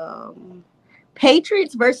the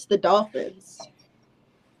Patriots versus the Dolphins.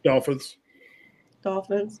 Dolphins. I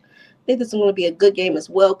think this is going to be a good game as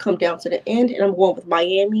well. Come down to the end, and I'm going with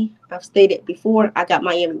Miami. I've stated before, I got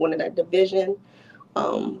Miami winning that division.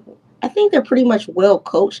 I think they're pretty much well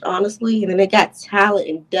coached, honestly, and then they got talent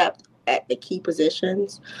and depth at the key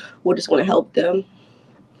positions. We're just going to help them.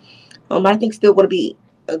 I think still going to be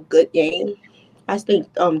a good game. I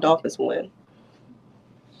think Dolphins win.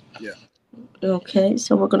 Yeah. Okay,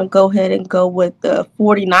 so we're going to go ahead and go with the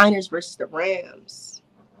 49ers versus the Rams.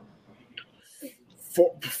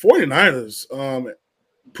 49ers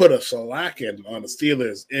put a shellacking on the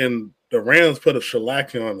Steelers, and the Rams put a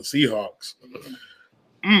shellacking on the Seahawks.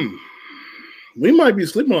 We might be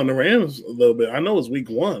sleeping on the Rams a little bit. I know it's week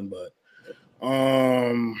 1, but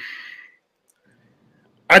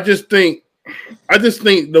I just think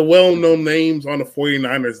the well-known names on the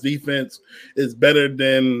 49ers defense is better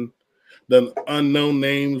than the unknown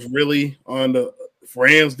names really on the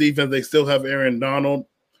Rams defense. They still have Aaron Donald.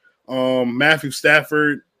 Matthew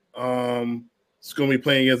Stafford is going to be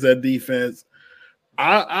playing against that defense.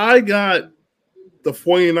 I got the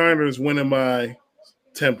 49ers winning by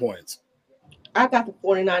 10 points. I got the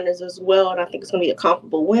 49ers as well, and I think it's going to be a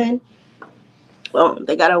comfortable win.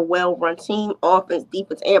 They got a well-run team, offense,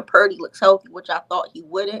 defense, and Purdy looks healthy, which I thought he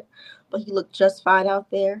wouldn't, but he looked just fine out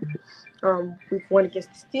there. We've won against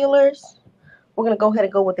the Steelers. We're going to go ahead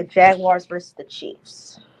and go with the Jaguars versus the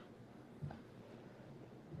Chiefs.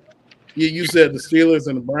 Yeah, you said the Steelers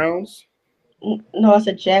and the Browns? No, I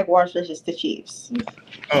said Jaguars versus the Chiefs.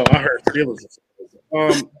 Oh, I heard Steelers.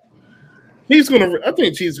 I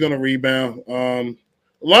think Chiefs gonna rebound. A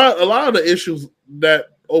lot of the issues that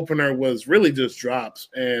opener was really just drops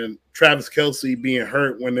and Travis Kelce being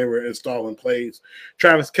hurt when they were installing plays.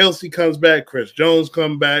 Travis Kelce comes back, Chris Jones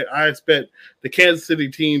come back. I expect the Kansas City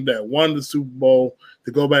team that won the Super Bowl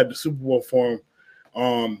to go back to Super Bowl form,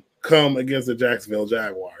 come against the Jacksonville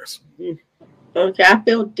Jaguars. Okay, I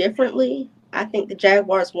feel differently. I think the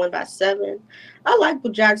Jaguars won by 7. I like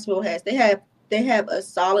what Jacksonville has. They have a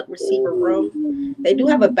solid receiver room. They do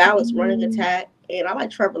have a balanced running attack, and I like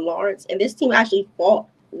Trevor Lawrence. And this team actually fought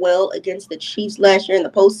well against the Chiefs last year in the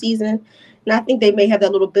postseason, and I think they may have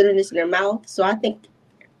that little bitterness in their mouth. So I think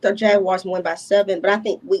the Jaguars won by 7, but I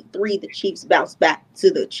think week 3 the Chiefs bounce back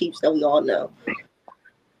to the Chiefs that we all know.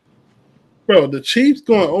 Bro, the Chiefs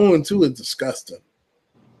going 0-2 is disgusting.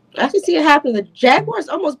 I can see it happen. The Jaguars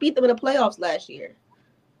almost beat them in the playoffs last year.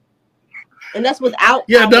 And that's without.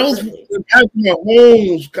 Yeah, that was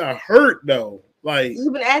Mahomes got hurt though. Like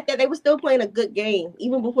even at that, they were still playing a good game.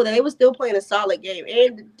 Even before that, they were still playing a solid game.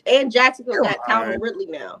 And Jacksonville got Calvin Ridley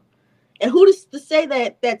now. And who's to say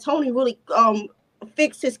that Tony really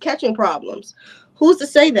fixed his catching problems? Who's to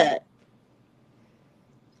say that?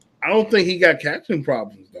 I don't think he got catching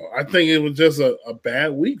problems though. I think it was just a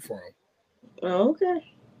bad week for him. Oh,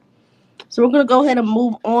 okay. So we're gonna go ahead and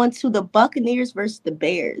move on to the Buccaneers versus the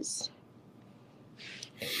Bears.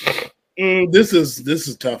 This is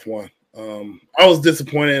a tough one. I was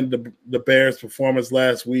disappointed in the Bears' performance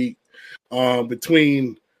last week.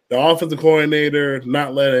 Between the offensive coordinator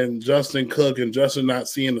not letting Justin cook and Justin not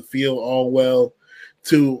seeing the field all well,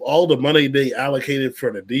 to all the money they allocated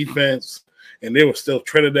for the defense, and they were still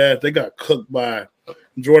Trinidad. They got cooked by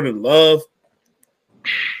Jordan Love.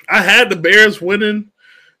 I had the Bears winning,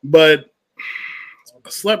 but I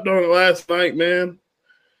slept on it last night, man.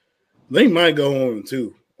 They might go on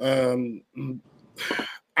too.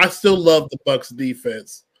 I still love the Bucks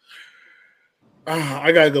defense.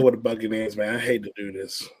 I gotta go with the Buccaneers, man. I hate to do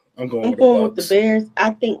this. I'm going with the Bears. I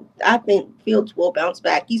think Fields will bounce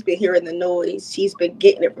back. He's been hearing the noise. He's been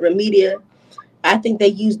getting it from the media. I think they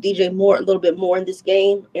use DJ Moore a little bit more in this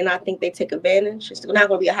game, and I think they take advantage. It's not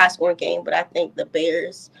going to be a high-scoring game, but I think the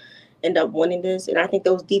Bears end up winning this. And I think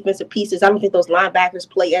those defensive pieces, I don't think those linebackers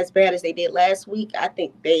play as bad as they did last week. I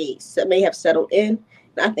think they may have settled in.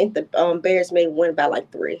 And I think the Bears may win by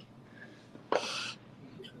like 3.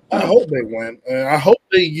 I hope they win. And I hope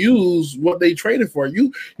they use what they traded for.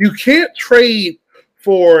 You can't trade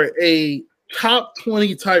for a top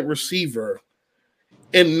 20 type receiver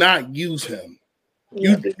and not use him.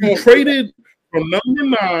 You traded from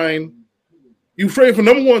number 9. You traded from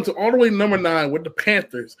number 1 to all the way to number 9 with the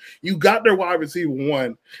Panthers. You got their wide receiver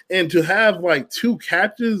 1. And to have like 2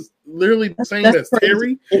 catches, literally the same as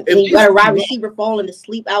Terry. And you got a wide receiver falling to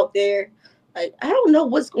sleep out there. Like, I don't know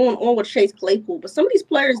what's going on with Chase Claypool, but some of these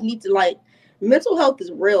players need to, like, mental health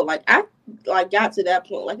is real. Like, I got to that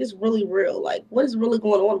point. Like, it's really real. Like, what is really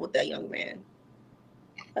going on with that young man?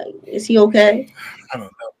 Like, is he okay? I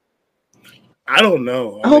don't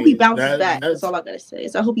know. I hope he bounces back. That's all I gotta say.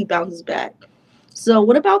 I hope he bounces back. So,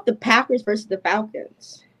 what about the Packers versus the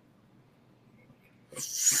Falcons?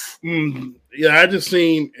 Yeah, I just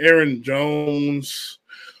seen Aaron Jones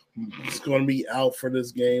is going to be out for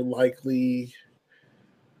this game, likely.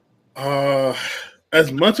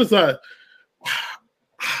 As much as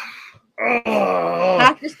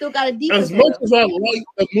Packers still got a defense. As much as I like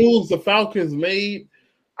the moves the Falcons made,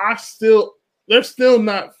 they're still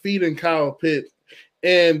not feeding Kyle Pitts,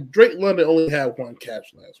 and Drake London only had 1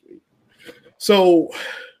 catch last week. So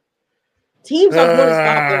teams are going to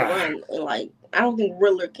stop their run, and like I don't think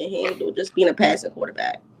Riddler can handle just being a passing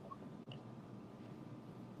quarterback.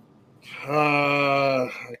 I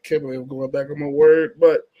can't believe I'm going back on my word,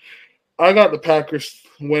 but I got the Packers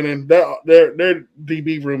winning. Their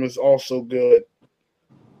DB room is also good.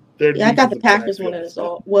 I got the Packers winning as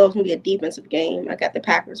well. Well, it's going to be a defensive game. I got the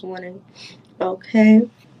Packers winning. Okay.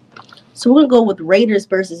 So we're going to go with Raiders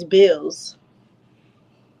versus Bills.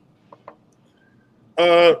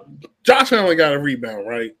 Josh Allen got a rebound,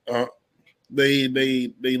 right?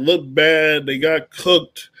 They looked bad. They got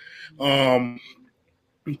cooked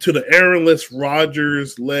to the Aaronless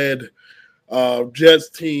Rodgers-led Jets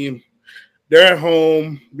team. They're at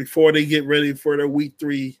home before they get ready for their Week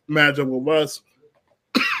 3 matchup with us.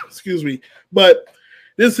 Excuse me. But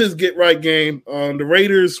this is get-right game. The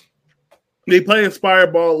Raiders, they played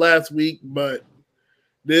Inspired Ball last week, but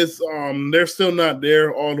this they're still not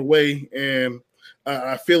there all the way, and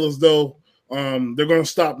I feel as though they're going to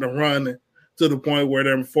stop the run to the point where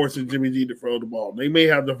they're forcing Jimmy G to throw the ball. They may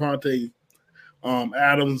have Devontae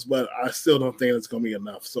Adams, but I still don't think it's going to be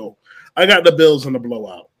enough. So I got the Bills in the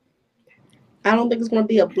blowout. I don't think it's going to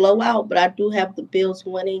be a blowout, but I do have the Bills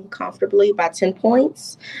winning comfortably by 10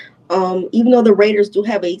 points. Even though the Raiders do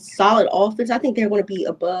have a solid offense, I think they're going to be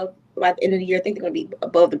above by the end of the year. I think they're going to be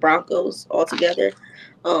above the Broncos altogether.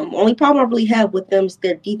 Only problem I really have with them is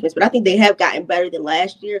their defense, but I think they have gotten better than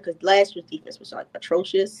last year because last year's defense was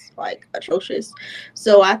atrocious.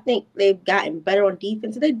 So I think they've gotten better on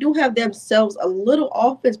defense. And they do have themselves a little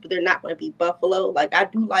offense, but they're not going to be Buffalo. Like, I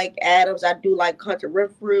do like Adams. I do like Hunter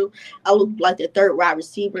Renfrew. I look like their third wide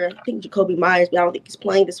receiver. I think Jacoby Myers, but I don't think he's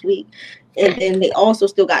playing this week. And then they also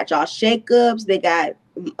still got Josh Jacobs. They got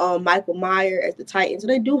Michael Mayer as the tight end. So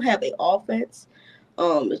they do have an offense.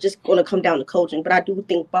 It's just going to come down to coaching. But I do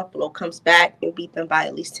think Buffalo comes back and beat them by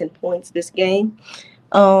at least 10 points this game.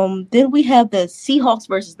 Then we have the Seahawks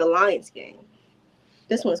versus the Lions game.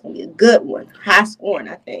 This one's going to be a good one. High scoring,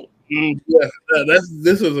 I think.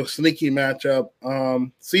 This is a sneaky matchup.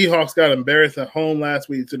 Seahawks got embarrassed at home last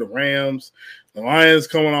week to the Rams. The Lions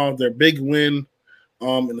coming off their big win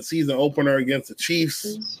in the season opener against the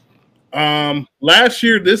Chiefs. Last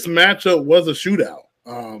year, this matchup was a shootout.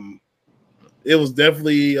 It was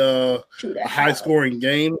definitely a high-scoring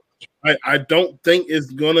game. I don't think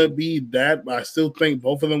it's going to be that, but I still think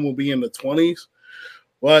both of them will be in the 20s.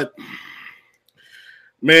 But,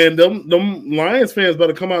 man, them Lions fans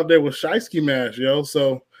better come out there with Shiesty mash, yo.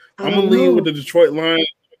 So I'm going to lean with the Detroit Lions.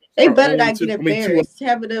 They better not get embarrassed.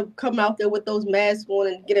 Having them come out there with those masks on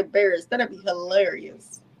and get embarrassed. That'd be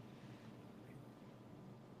hilarious.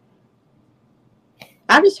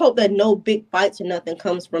 I just hope that no big fights or nothing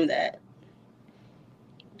comes from that.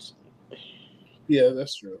 Yeah,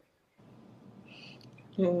 that's true.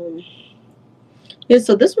 Yeah,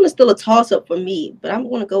 so this one is still a toss-up for me, but I'm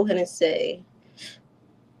going to go ahead and say,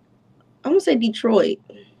 I'm going to say Detroit.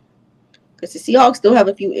 Because the Seahawks still have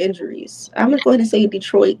a few injuries. I'm going to go ahead and say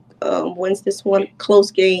Detroit wins this one.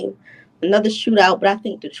 Close game. Another shootout, but I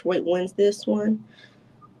think Detroit wins this one.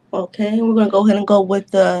 Okay, we're going to go ahead and go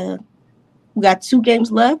with we got 2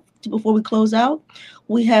 games left before we close out.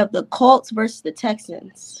 We have the Colts versus the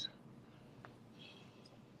Texans.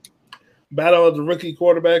 Battle of the rookie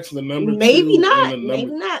quarterbacks, the number Maybe 2 not. and the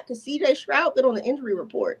Maybe not, because C.J. Stroud been on the injury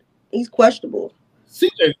report. He's questionable.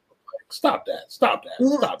 CJ, stop that.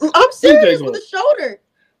 I'm serious with the shoulder.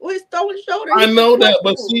 With his throwing shoulder. I know that,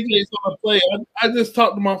 but CJ's going to play. I just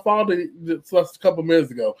talked to my father just a couple minutes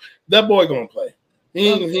ago. That boy going to play. He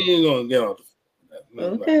ain't going to get on.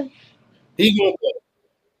 Okay. He's going to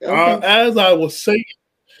play. Okay. As I was saying,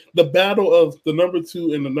 the battle of the number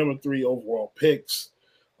 2 and the number 3 overall picks,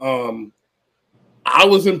 I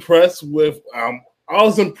was impressed with but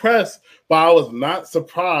I was not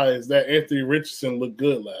surprised that Anthony Richardson looked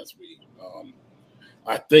good last week.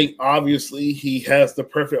 I think obviously he has the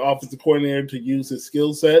perfect offensive coordinator to use his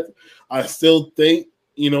skill set. I still think,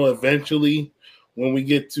 eventually when we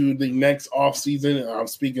get to the next offseason, I'm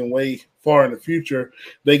speaking way far in the future,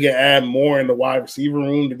 they can add more in the wide receiver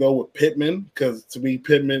room to go with Pittman, because to me,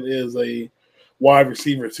 Pittman is a wide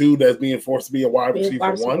receiver 2 that's being forced to be a wide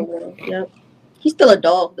receiver 1. Yep. He's still a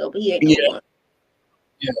dog though, but he ain't no one.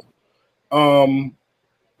 Yeah.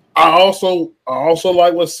 I also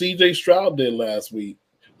like what CJ Stroud did last week.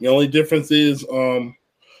 The only difference is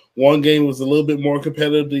one game was a little bit more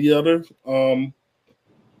competitive than the other.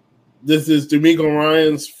 This is DeMeco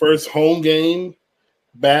Ryan's first home game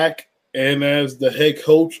back, and as the head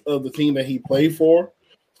coach of the team that he played for,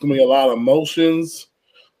 it's gonna be a lot of emotions.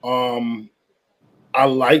 I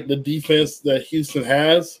like the defense that Houston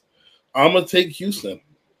has. I'm gonna take Houston.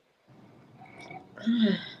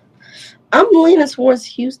 I'm leaning towards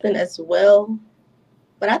Houston as well,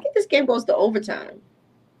 but I think this game goes to overtime.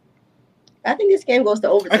 I think it's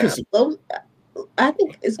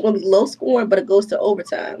going to be low scoring, but it goes to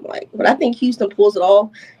overtime. But I think Houston pulls it off.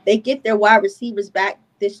 They get their wide receivers back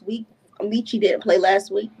this week. Amici didn't play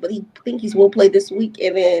last week, but he will play this week.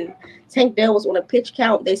 And then Tank Dell was on a pitch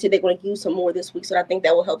count. They said they're going to use some more this week, so I think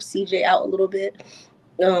that will help CJ out a little bit.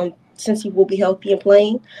 Since he will be healthy and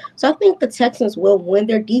playing. So I think the Texans will win.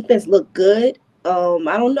 Their defense looked good.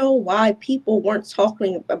 I don't know why people weren't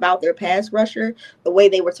talking about their pass rusher the way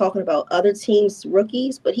they were talking about other teams'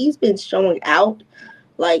 rookies, but he's been showing out.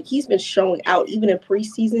 He's been showing out even in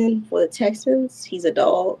preseason for the Texans. He's a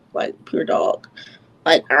dog, pure dog.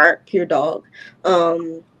 Pure dog.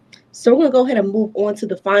 So we're going to go ahead and move on to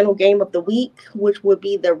the final game of the week, which would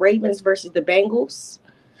be the Ravens versus the Bengals.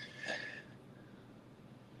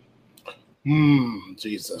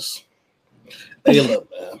 Jesus. Hey, look,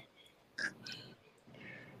 man.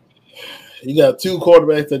 You got 2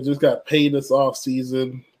 quarterbacks that just got paid this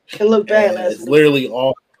offseason. It looked bad last week. Literally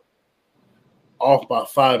off by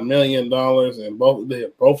 $5 million, and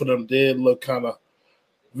both of them did look kind of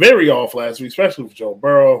very off last week, especially with Joe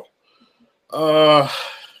Burrow.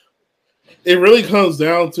 It really comes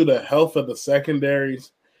down to the health of the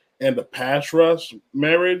secondaries and the pass rush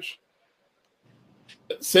marriage.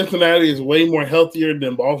 Cincinnati is way more healthier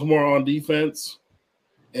than Baltimore on defense.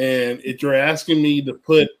 And if you're asking me to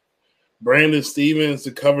put Brandon Stevens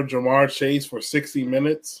to cover Jamar Chase for 60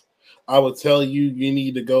 minutes, I would tell you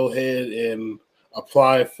need to go ahead and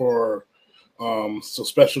apply for some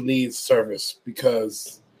special needs service,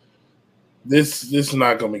 because this is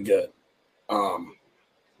not going to be good.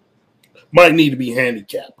 Might need to be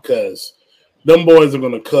handicapped, because them boys are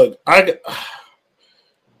going to cook.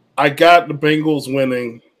 I got the Bengals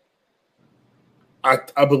winning.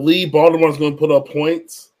 I believe Baltimore's going to put up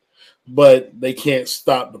points, but they can't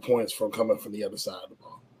stop the points from coming from the other side of the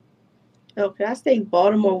ball. Okay, I say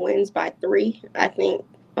Baltimore wins by 3. I think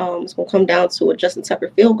it's going to come down to a Justin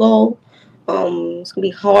Tucker field goal. It's going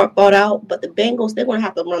to be hard fought out, but the Bengals, they're going to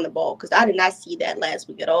have to run the ball, because I did not see that last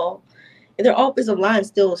week at all. And their offensive line is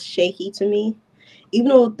still shaky to me. Even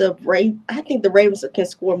though I think the Ravens can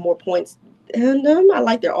score more points. And I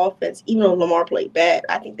like their offense. Even though Lamar played bad,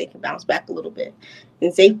 I think they can bounce back a little bit.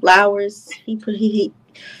 And Zay Flowers, he's really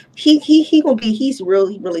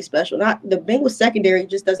really special. The Bengals secondary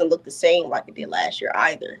just doesn't look the same like it did last year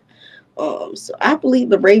either. So I believe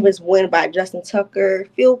the Ravens win by Justin Tucker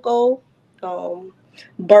field goal.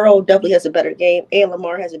 Burrow definitely has a better game, and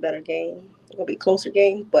Lamar has a better game. It's gonna be a closer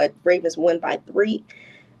game, but Ravens win by 3.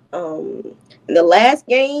 And the last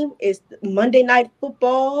game is Monday Night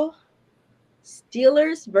Football.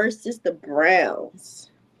 Steelers versus the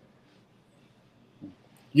Browns.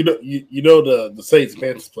 You know the Saints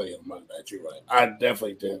Panthers play on Monday night. You're right. I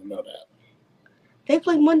definitely didn't know that. They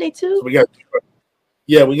play Monday too? So we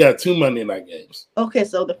got 2 Monday night games. Okay,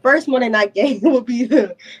 so the first Monday night game will be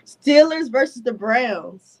the Steelers versus the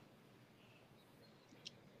Browns.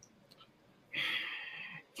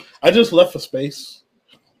 I just left for space,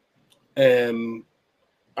 and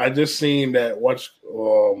I just seen that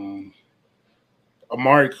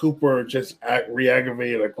Amari Cooper just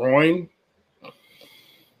re-aggravated a groin.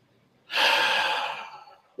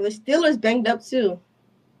 The Steelers banged up too.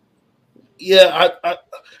 Yeah,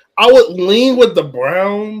 I would lean with the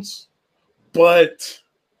Browns, but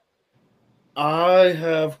I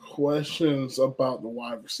have questions about the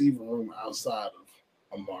wide receiver room outside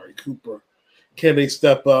of Amari Cooper. Can they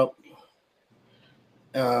step up?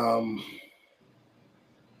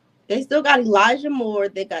 They still got Elijah Moore.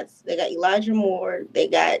 They got Elijah Moore. They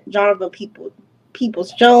got Jonathan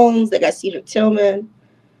Peoples-Jones. They got Cedric Tillman.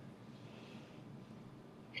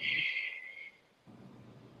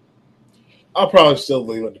 I'll probably still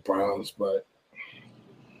lean with the Browns, but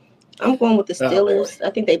I'm going with the Steelers. I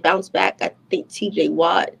think they bounce back. I think TJ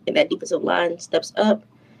Watt and that defensive line steps up.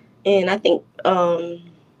 And I think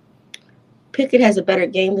Pickett has a better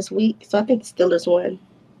game this week. So I think the Steelers win.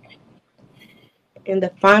 In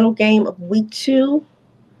the final game of week 2,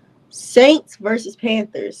 Saints versus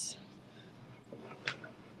Panthers.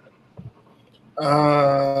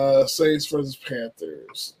 Saints versus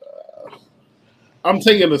Panthers. I'm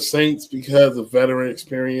taking the Saints because of veteran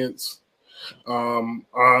experience.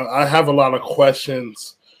 I have a lot of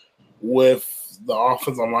questions with the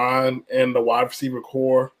offensive line and the wide receiver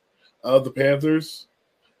core of the Panthers.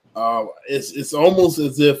 It's almost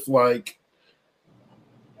as if like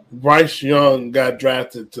Bryce Young got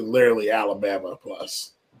drafted to literally Alabama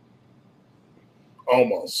plus.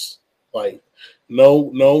 Almost like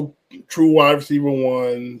no true wide receiver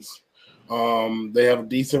ones. They have a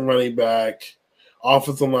decent running back.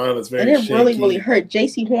 Offensive line is very shaky. And it really hurt.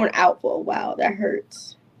 J.C. Horn out for a while. That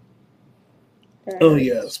hurts.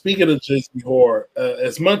 Yeah. Speaking of J.C. Horn,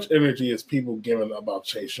 as much energy as people giving about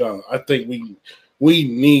Chase Young, I think we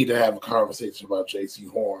need to have a conversation about J.C.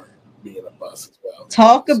 Horn being a bust as well.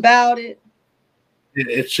 Talk about it.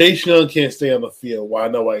 If Chase Young can't stay on the field, why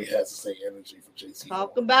nobody has the same energy for J.C.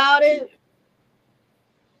 Talk about it.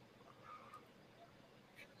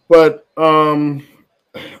 But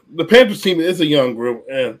the Panthers team is a young group,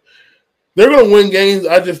 and they're going to win games.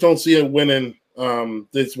 I just don't see it winning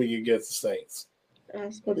this week against the Saints. I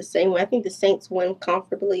feel the same way. I think the Saints win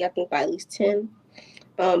comfortably. I think by at least 10.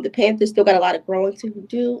 The Panthers still got a lot of growing to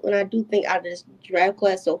do, and I do think out of this draft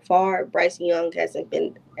class so far, Bryce Young hasn't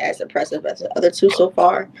been as impressive as the other two so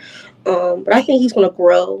far. But I think he's going to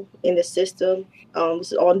grow in the system.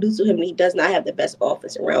 This is all due to him. He does not have the best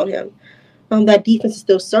offense around him. That defense is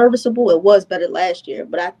still serviceable. It was better last year,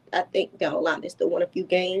 but I think down the line they still won a few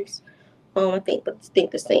games. I think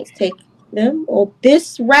the Saints take them. Well,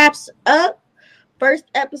 this wraps up first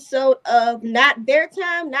episode of Not Their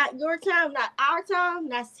Time, Not Your Time, Not Our Time,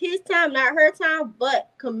 not his time, not her time, but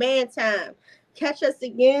Command Time. Catch us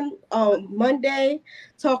again on Monday,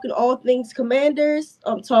 talking all things Commanders.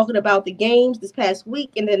 Talking about the games this past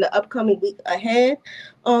week and then the upcoming week ahead.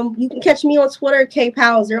 You can catch me on Twitter,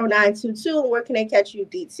 KPowell0922. Where can they catch you,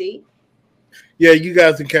 DT? Yeah, you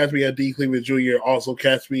guys can catch me at D. Cleveland Jr. Also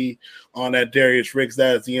catch me on that Darius Ricks.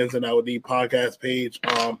 That is the Ins and Out D podcast page.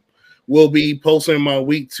 We'll be posting my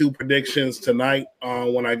week 2 predictions tonight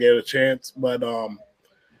when I get a chance. But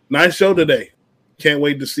nice show today. Can't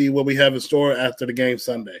wait to see what we have in store after the game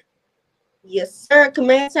Sunday. Yes, sir.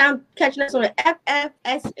 Command Time. Catching us on the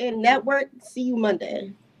FFSN network. See you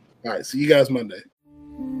Monday. All right. See you guys Monday.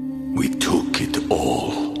 We took it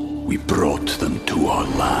all. We brought them to our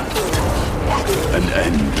land. An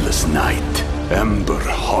endless night, ember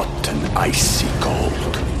hot and icy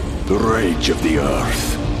cold. The rage of the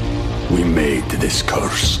earth. We made this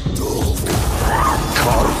curse.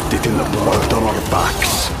 Carved it in the blood on our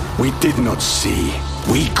backs. We did not see.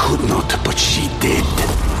 We could not, but she did.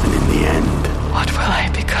 And in the end... What will I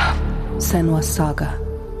become? Senua's Saga.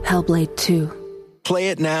 Hellblade 2. Play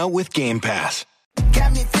it now with Game Pass.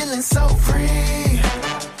 Got me feeling so free,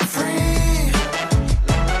 free.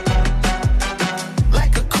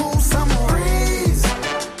 Like a cool summer breeze,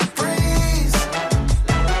 breeze.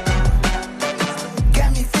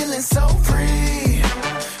 Got me feeling so free,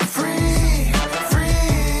 free,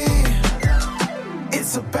 free.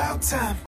 It's about time.